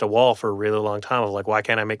head against a wall for a really long time of like, why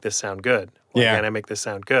can't I make this sound good? Why Yeah. can't I make this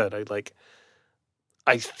sound good?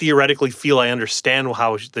 I theoretically feel I understand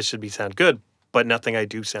how this should be sound good, but nothing I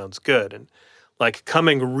do sounds good. And like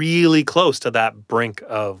coming really close to that brink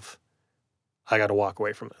of, I got to walk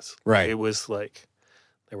away from this. Right. It was like,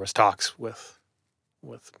 there was talks with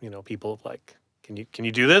people of like, can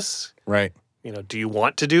you do this? Right. Do you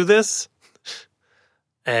want to do this?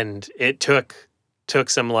 And it took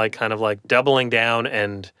some like kind of like doubling down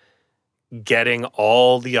and getting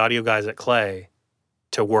all the audio guys at Clay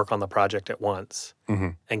to work on the project at once,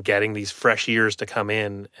 and getting these fresh ears to come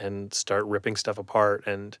in and start ripping stuff apart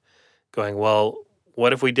and going, well,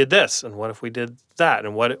 what if we did this? And what if we did that?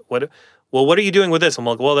 And what are you doing with this? I'm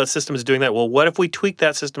like, well, that system is doing that. Well, what if we tweak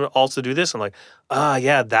that system to also do this? I'm like,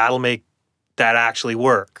 yeah, that'll make that actually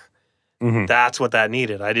work. That's what that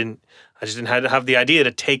needed. I just didn't have the idea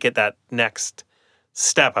to take it that next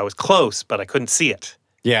step. I was close, but I couldn't see it.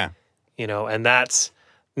 Yeah. And that's,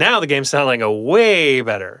 now the game's sounding way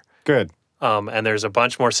better. Good. And there's a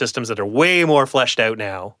bunch more systems that are way more fleshed out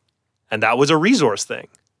now. And that was a resource thing.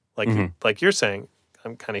 Like you're saying,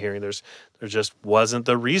 I'm kind of hearing there just wasn't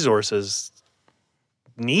the resources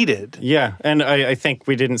needed. Yeah. And I think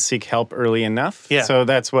we didn't seek help early enough. Yeah. So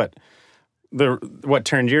that's what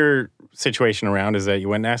turned your situation around, is that you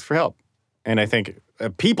went and asked for help. And I think a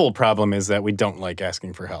people problem is that we don't like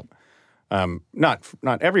asking for help.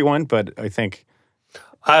 Not everyone, but I think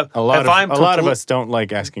a lot of us don't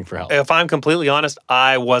like asking for help. If I'm completely honest,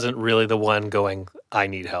 I wasn't really the one going, I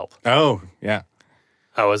need help. Oh, yeah.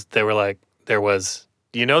 They were like,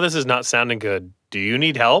 this is not sounding good. Do you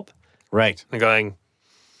need help? Right. And going,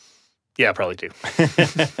 yeah, I probably do.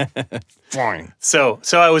 Fine. So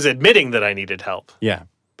I was admitting that I needed help, Yeah.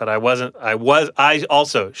 but I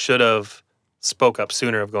also should have spoke up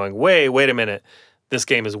sooner of going, wait a minute. This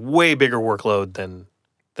game is way bigger workload than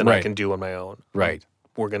I Right. can do on my own. Right.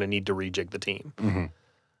 We're going to need to rejig the team.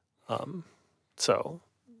 Mm-hmm. So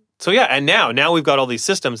yeah, and now we've got all these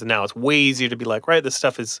systems, and now it's way easier to be like, right, this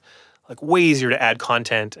stuff is like way easier to add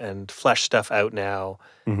content and flesh stuff out now.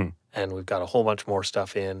 Mm-hmm. And we've got a whole bunch more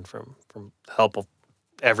stuff in from help of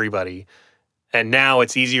everybody. And now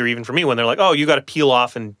it's easier even for me when they're like, oh, you got to peel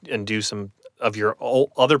off and do some of your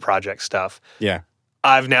other project stuff. Yeah.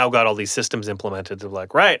 I've now got all these systems implemented to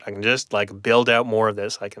like, right, I can just like build out more of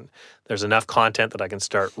this. There's enough content that I can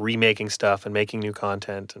start remaking stuff and making new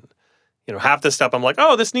content. And, half this stuff I'm like,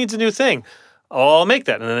 oh, this needs a new thing. Oh, I'll make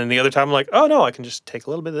that. And then the other time I'm like, oh no, I can just take a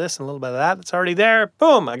little bit of this and a little bit of that. It's already there.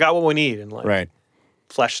 Boom, I got what we need. And like Right.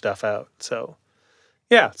 flesh stuff out. So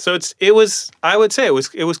yeah, so it was I would say it was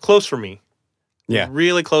close for me. Yeah.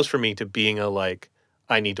 Really close for me to being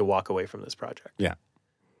I need to walk away from this project. Yeah.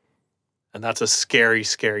 And that's a scary,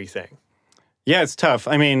 scary thing. Yeah, it's tough.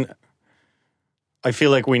 I mean, I feel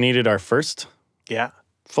like we needed our first Yeah.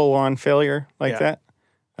 full-on failure like Yeah.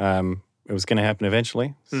 that. It was going to happen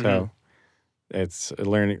eventually. So it's a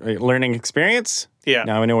learning experience. Yeah.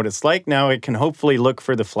 Now I know what it's like. Now I can hopefully look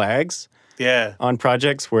for the flags Yeah. on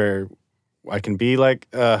projects where I can be like,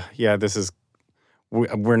 yeah,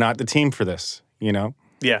 we're not the team for this,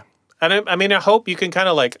 Yeah. And I hope you can kind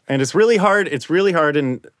of And it's really hard. It's really hard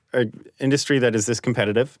in an industry that is this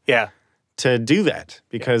competitive yeah. to do that,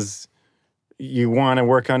 because you want to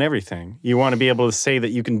work on everything. You want to be able to say that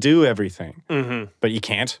you can do everything, but you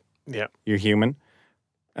can't. Yeah. You're human.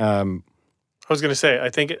 I was going to say, I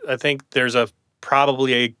think there's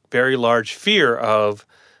probably a very large fear of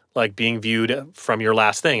like being viewed from your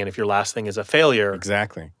last thing. And if your last thing is a failure,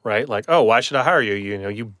 Exactly. right? Like, oh, why should I hire you?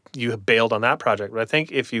 You have bailed on that project. But I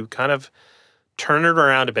think if you kind of turn it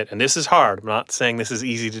around a bit, and this is hard, I'm not saying this is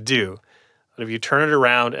easy to do, but if you turn it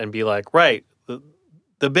around and be like, right,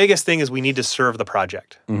 the biggest thing is we need to serve the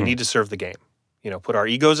project. We need to serve the game. Put our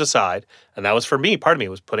egos aside. And that was for me, part of me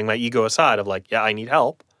was putting my ego aside of like, yeah, I need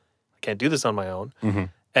help. I can't do this on my own.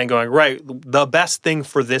 And going, right, the best thing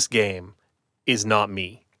for this game is not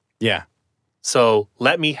me. Yeah. So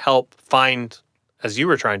let me help find, as you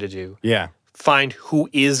were trying to do, Yeah. find who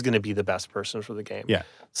is going to be the best person for the game. Yeah.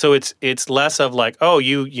 So it's less of like, oh,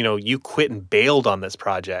 you quit and bailed on this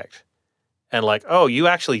project, and like, oh, you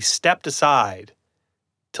actually stepped aside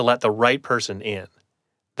to let the right person in.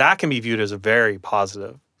 That can be viewed as a very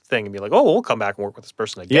positive thing and be like, oh, we'll come back and work with this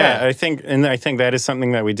person again. Yeah, I think that is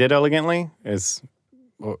something that we did elegantly, is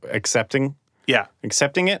accepting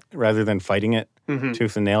it rather than fighting it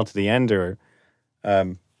tooth and nail to the end, or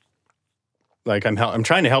like I'm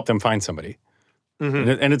trying to help them find somebody.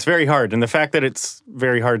 And it's very hard. And the fact that it's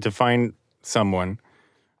very hard to find someone,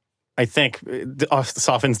 I think,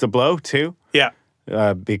 softens the blow too, Yeah.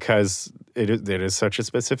 because it is such a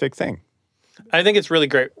specific thing. I think it's really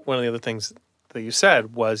great. One of the other things that you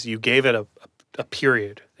said was you gave it a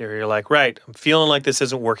period. There, you're like, right, I'm feeling like this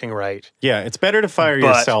isn't working right. Yeah, it's better to fire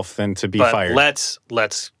yourself than to be But fired.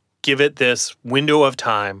 let's give it this window of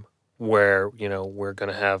time where we're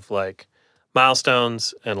gonna have like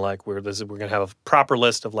milestones and like we're gonna have a proper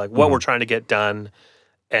list of like what we're trying to get done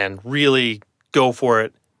and really go for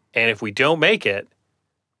it. And if we don't make it,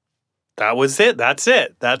 that was it. That's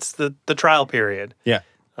it. That's the trial period. Yeah.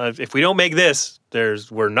 If we don't make this,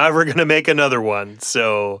 we're never gonna make another one.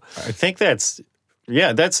 So I think that's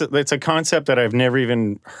a concept that I've never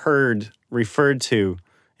even heard referred to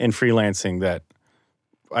in freelancing that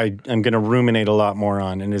I'm going to ruminate a lot more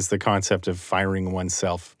on, and is the concept of firing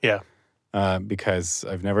oneself. yeah, Because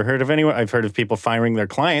I've never heard of anyone. I've heard of people firing their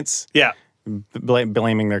clients, yeah,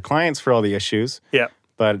 blaming their clients for all the issues. yeah.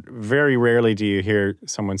 But very rarely do you hear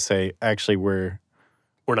someone say, "Actually, We're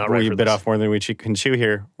not right we for bit this. off more than we can chew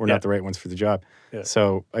here. We're Yeah. not the right ones for the job." Yeah.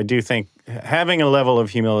 So I do think having a level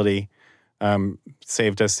of humility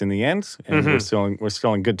saved us in the end, and we're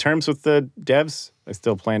still in good terms with the devs. I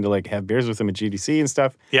still plan to like have beers with them at GDC and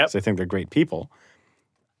stuff. Yep. So I think they're great people.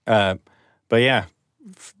 But yeah,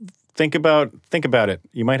 think about it.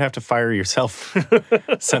 You might have to fire yourself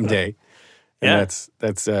someday. And Yeah.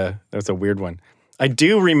 that's a weird one. I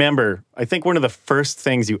do remember, I think one of the first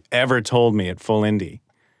things you ever told me at Full Indie,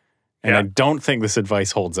 and Yeah. I don't think this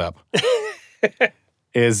advice holds up,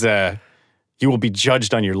 is you will be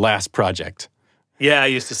judged on your last project. Yeah, I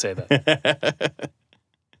used to say that.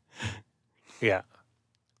 Yeah.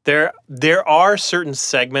 There are certain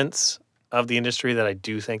segments of the industry that I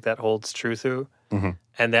do think that holds true to.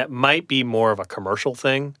 And that might be more of a commercial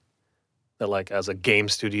thing. That like as a game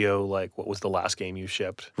studio, like what was the last game you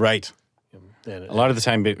shipped? Right. And, A lot of the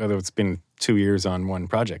time, it's been 2 years on one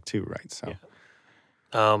project too, right? So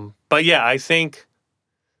but yeah, I think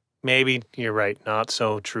maybe you're right. Not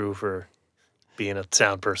so true for being a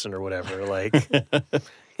sound person or whatever. Like,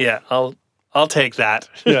 yeah, I'll take that.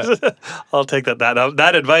 Yeah. I'll take that.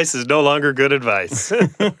 That advice is no longer good advice.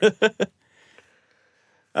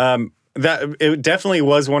 that it definitely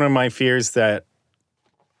was one of my fears that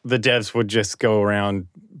the devs would just go around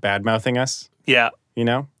bad mouthing us, Yeah.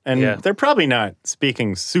 and Yeah. they're probably not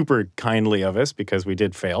speaking super kindly of us because we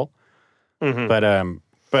did fail.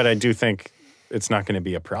 But I do think it's not going to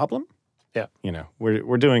be a problem. Yeah.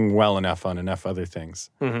 We're doing well enough on enough other things.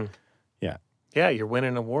 Yeah, Yeah, you're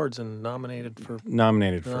winning awards and nominated for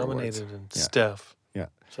nominated for awards. and stuff. Yeah.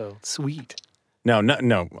 So sweet. No,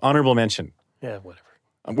 honorable mention, Yeah, whatever.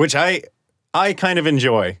 which I kind of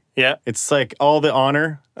enjoy. Yeah. It's like all the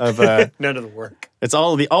honor of None of the work. it's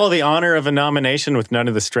all the honor of a nomination with none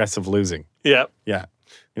of the stress of losing. Yeah. Yeah.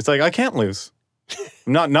 It's like I can't lose.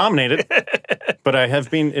 I'm not nominated, but it has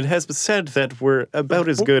been said that we're about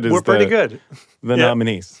as good as We're pretty good. the Yeah.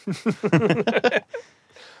 nominees.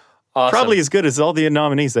 Awesome. Probably as good as all the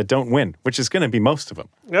nominees that don't win, which is going to be most of them.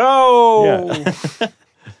 No.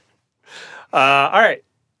 All right.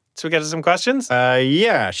 So we got some questions.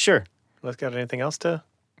 Yeah, sure. Let's got anything else to?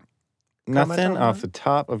 Nothing on off that? the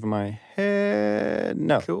top of my head.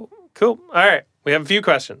 No. Cool. All right. We have a few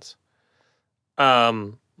questions.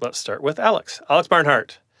 Let's start with Alex. Alex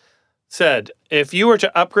Barnhart said, if you were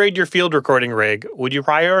to upgrade your field recording rig, would you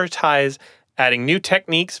prioritize adding new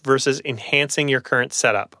techniques versus enhancing your current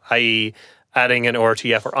setup, i.e. adding an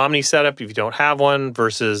ORTF or Omni setup if you don't have one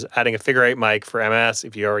versus adding a figure 8 mic for MS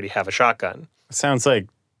if you already have a shotgun? Sounds like,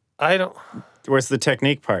 I don't... where's the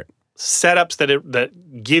technique part? Setups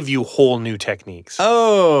that give you whole new techniques.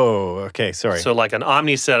 Oh, okay. Sorry. So like an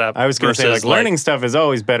Omni setup. I was going to say, versus, like, learning stuff is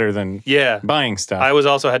always better than Yeah. buying stuff. I was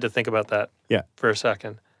also had to think about that. Yeah. For a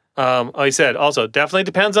second. He said also definitely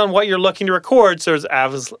depends on what you're looking to record. So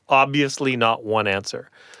there's obviously not one answer.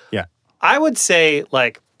 Yeah. I would say,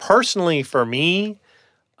 like, personally for me,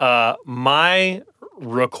 my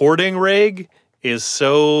recording rig is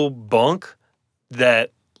so bunk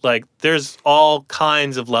that like there's all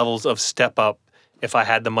kinds of levels of step up if I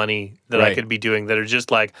had the money that I Right. could be doing that are just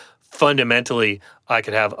like fundamentally I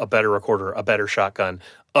could have a better recorder, a better shotgun,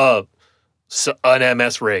 an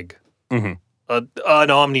MS rig, an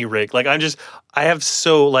Omni rig. Like I have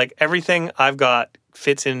so like everything I've got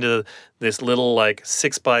fits into this little like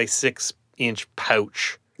 6x6 inch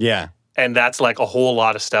pouch. Yeah. And that's like a whole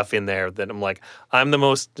lot of stuff in there that I'm like, I'm the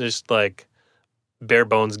most just like bare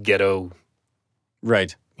bones ghetto,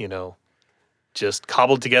 Right. just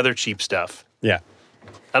cobbled together cheap stuff. Yeah.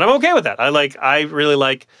 And I'm okay with that. I really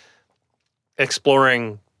like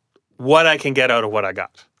exploring what I can get out of what I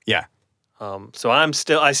got. Yeah. So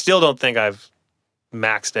I still don't think I've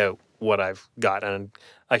maxed out what I've got, and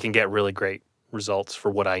I can get really great results for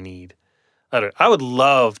what I need. I would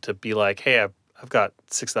love to be like, hey, I've got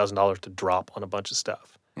 $6,000 to drop on a bunch of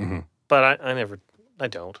stuff, but I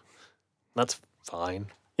don't. That's fine.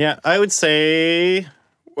 Yeah, I would say,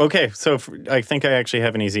 okay, so I think I actually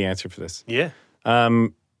have an easy answer for this. Yeah.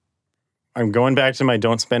 I'm going back to my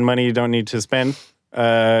don't spend money you don't need to spend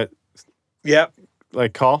Yeah.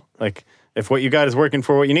 call. Like, if what you got is working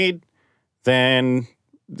for what you need, then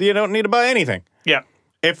you don't need to buy anything. Yeah.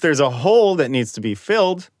 If there's a hole that needs to be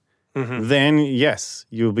filled, then yes,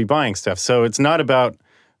 you'll be buying stuff. So it's not about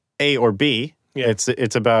A or B. Yeah.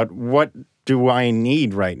 It's about what do I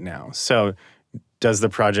need right now. So does the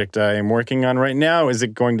project I am working on right now, is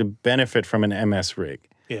it going to benefit from an MS rig?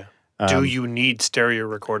 Yeah. Do you need stereo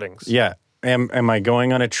recordings? Yeah. Am I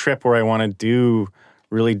going on a trip where I want to do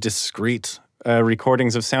really discrete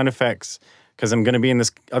recordings of sound effects because I'm going to be in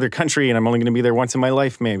this other country and I'm only going to be there once in my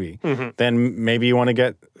life, maybe? Then maybe you want to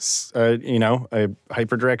get, a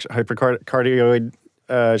hypercardioid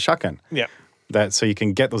shotgun. Yeah. So you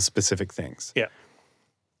can get those specific things. Yeah.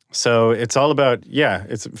 So it's all about,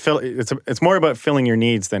 it's more about filling your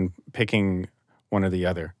needs than picking one or the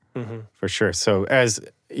other, for sure. So as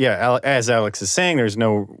Alex is saying, there's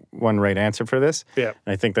no one right answer for this. Yeah.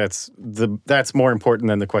 And I think that's more important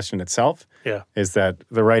than the question itself. Yeah. Is that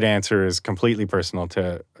the right answer is completely personal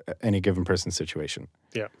to any given person's situation.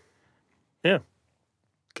 Yeah. Yeah.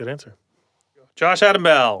 Good answer. Josh Adam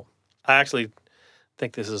Bell. I actually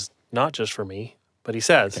think this is not just for me, but he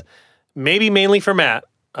says, maybe mainly for Matt,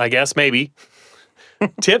 I guess maybe.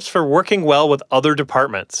 Tips for working well with other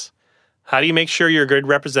departments. How do you make sure you're a good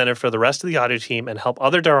representative for the rest of the audio team and help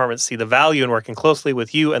other departments see the value in working closely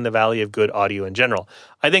with you and the value of good audio in general?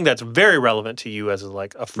 I think that's very relevant to you as a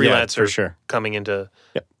freelancer for sure. coming into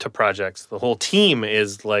to projects. The whole team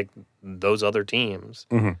is like those other teams.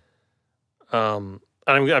 I'm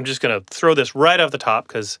just going to throw this right off the top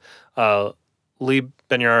because Lee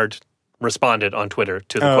Benyard responded on Twitter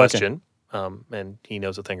to the question, and he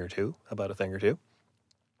knows a thing or two about a thing or two.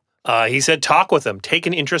 He said, talk with them, take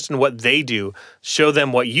an interest in what they do, show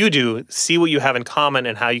them what you do, see what you have in common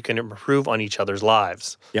and how you can improve on each other's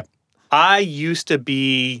lives. Yep. I used to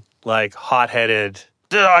be like hot-headed.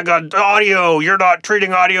 I got audio. You're not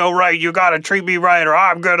treating audio right. You got to treat me right or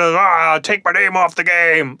I'm going to take my name off the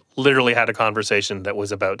game. Literally had a conversation that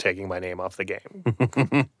was about taking my name off the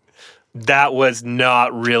game. That was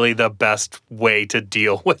not really the best way to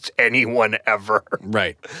deal with anyone ever.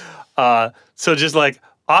 Right. So just like,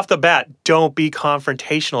 off the bat, don't be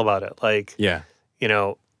confrontational about it.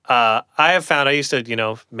 I have found I used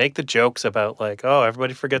to, make the jokes about like, oh,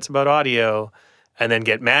 everybody forgets about audio and then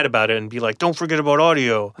get mad about it and be like, don't forget about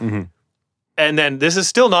audio. And then this is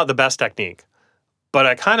still not the best technique, but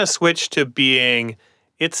I kind of switched to being,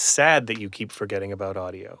 it's sad that you keep forgetting about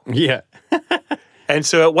audio. Yeah. And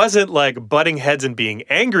so it wasn't like butting heads and being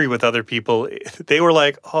angry with other people. They were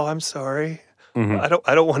like, oh, I'm sorry. I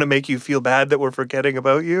don't want to make you feel bad that we're forgetting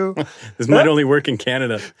about you. This might only work in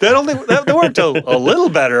Canada. That worked a little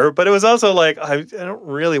better, but it was also like I don't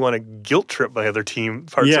really want to guilt trip my other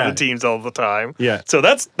parts of the teams all the time. Yeah. So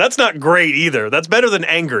that's not great either. That's better than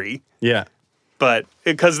angry. Yeah. But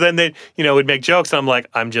because then they would make jokes, and I'm like,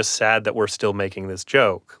 I'm just sad that we're still making this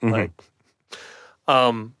joke. But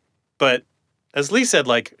as Lee said,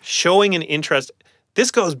 like showing an interest. This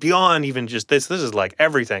goes beyond even just this. This is like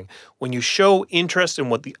everything. When you show interest in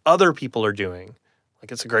what the other people are doing,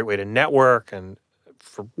 like it's a great way to network and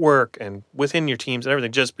for work and within your teams and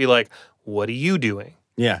everything. Just be like, what are you doing?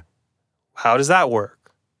 Yeah. How does that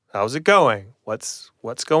work? How's it going? What's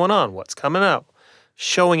going on? What's coming up?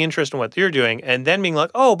 Showing interest in what you're doing and then being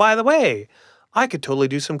like, oh, by the way, I could totally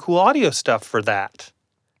do some cool audio stuff for that.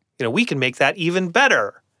 We can make that even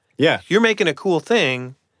better. Yeah. You're making a cool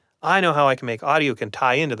thing. I know how I can make audio can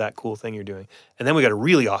tie into that cool thing you're doing. And then we got a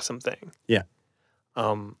really awesome thing. Yeah.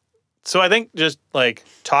 So I think just like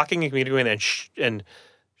talking and communicating and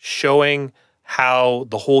showing how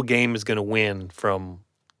the whole game is going to win from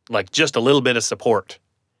like just a little bit of support.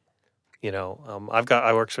 I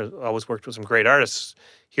always worked with some great artists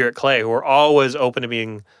here at Clay who are always open to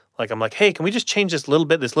being like, I'm like, hey, can we just change this little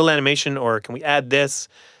bit, this little animation, or can we add this?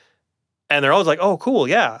 And they're always like, oh, cool,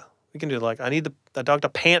 yeah. We can do like, I need the dog to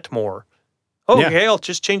pant more. Oh, Yeah. okay, I'll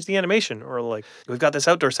just change the animation. Or like, we've got this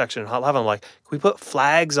outdoor section. I'll have them like, can we put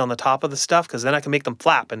flags on the top of the stuff? Because then I can make them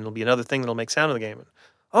flap and it'll be another thing that'll make sound in the game. And,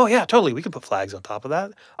 oh, yeah, totally. We can put flags on top of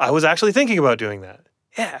that. I was actually thinking about doing that.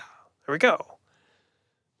 Yeah, there we go.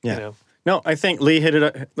 Yeah. No, I think Lee hit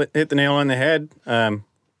the nail on the head.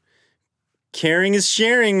 Caring is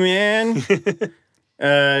sharing, man.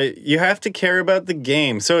 You have to care about the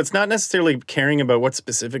game. So it's not necessarily caring about what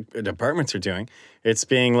specific departments are doing. It's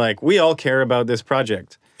being like, we all care about this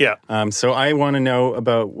project. Yeah. So I want to know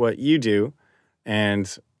about what you do,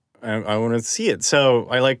 and I want to see it. So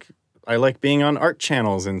I like being on art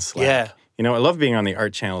channels in Slack. Yeah. You know, I love being on the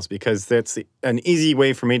art channels because that's an easy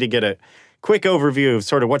way for me to get a quick overview of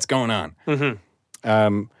sort of what's going on.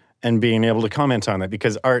 Mm-hmm. And being able to comment on that,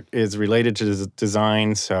 because art is related to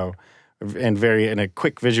design, so a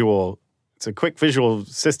quick visual. It's a quick visual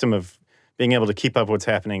system of being able to keep up what's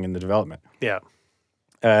happening in the development. Yeah.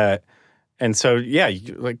 And so, yeah,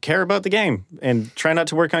 you care about the game and try not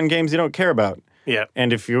to work on games you don't care about. Yeah.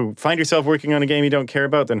 And if you find yourself working on a game you don't care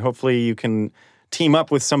about, then hopefully you can team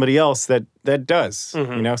up with somebody else that does.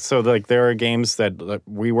 Mm-hmm. You know, so like there are games that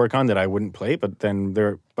we work on that I wouldn't play, but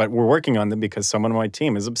we're working on them because someone on my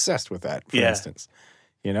team is obsessed with that, for instance.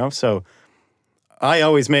 You know, so I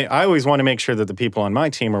always want to make sure that the people on my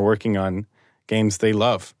team are working on games they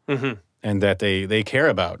love and that they care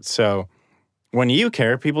about. So when you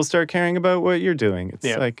care, people start caring about what you're doing.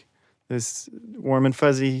 It's like this warm and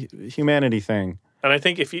fuzzy humanity thing. And I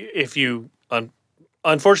think if you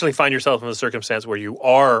unfortunately find yourself in a circumstance where you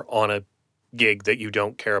are on a gig that you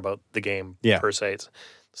don't care about the game per se,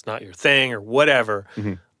 it's not your thing or whatever.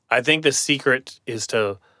 Mm-hmm. I think the secret is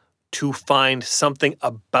to find something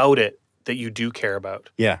about it that you do care about.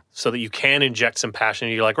 Yeah. So that you can inject some passion.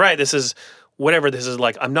 You're like, right, this is whatever this is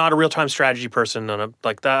like. I'm not a real-time strategy person, and I'm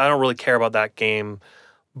like that. I don't really care about that game,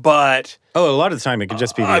 but a lot of the time it could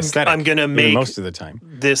just be the aesthetic. I'm gonna make most of the time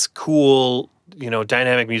this cool,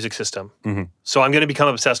 dynamic music system. Mm-hmm. So I'm going to become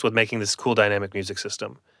obsessed with making this cool dynamic music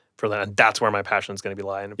system for that. And that's where my passion is going to be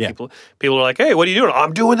lying. Yeah. People are like, hey, what are you doing?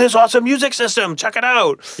 I'm doing this awesome music system. Check it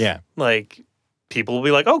out. Yeah. Like, people will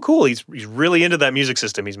be like, oh, cool. He's really into that music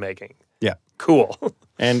system he's making. Yeah. Cool.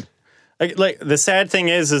 And like the sad thing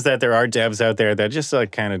is that there are devs out there that just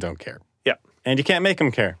like kind of don't care. Yeah. And you can't make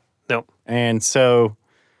them care. No. And so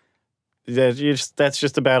that's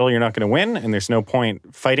just a battle you're not going to win, and there's no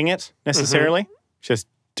point fighting it necessarily. Mm-hmm. Just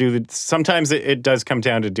sometimes it does come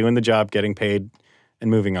down to doing the job, getting paid,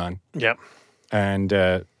 and moving on. Yep. And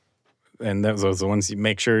those are the ones you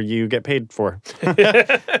make sure you get paid for.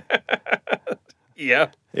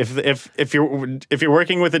 Yeah. If you're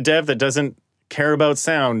working with a dev that doesn't care about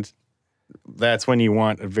sound, that's when you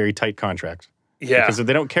want a very tight contract. Yeah. Because if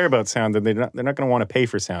they don't care about sound, then they're not going to want to pay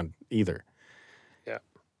for sound either. Yeah.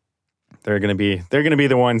 They're going to be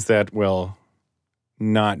the ones that will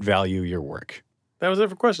not value your work. That was it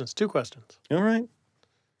for questions. 2 questions. All right.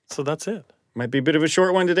 So that's it. Might be a bit of a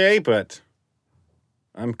short one today, but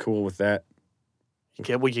I'm cool with that. You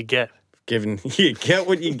get what you get. You get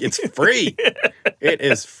what you it's free. It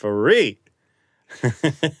is free.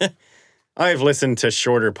 I've listened to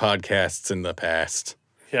shorter podcasts in the past.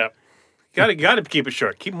 Yeah. You got to keep it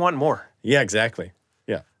short. Keep them wanting more. Yeah, exactly.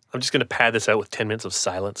 Yeah. I'm just going to pad this out with 10 minutes of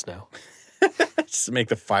silence now. Just to make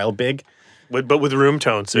the file big. But with room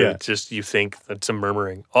tone, so Yeah. it's just you think that's some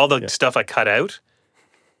murmuring. All the stuff I cut out,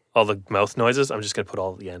 all the mouth noises, I'm just going to put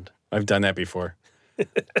all at the end. I've done that before.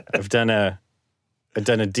 I've done a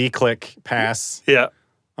declick pass Yeah.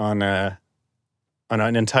 on an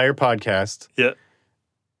entire podcast, Yeah.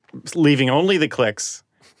 leaving only the clicks,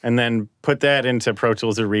 and then put that into Pro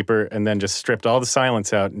Tools or Reaper, and then just stripped all the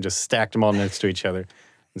silence out and just stacked them all next to each other.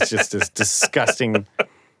 It's just this disgusting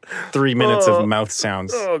 3 minutes of mouth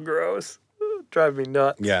sounds. Oh, gross. Drive me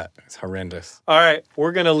nuts. Yeah, it's horrendous. All right.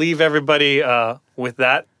 We're going to leave everybody with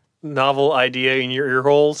that novel idea in your ear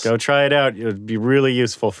holes. Go try it out. It would be really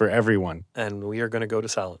useful for everyone. And we are going to go to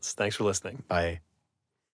silence. Thanks for listening. Bye.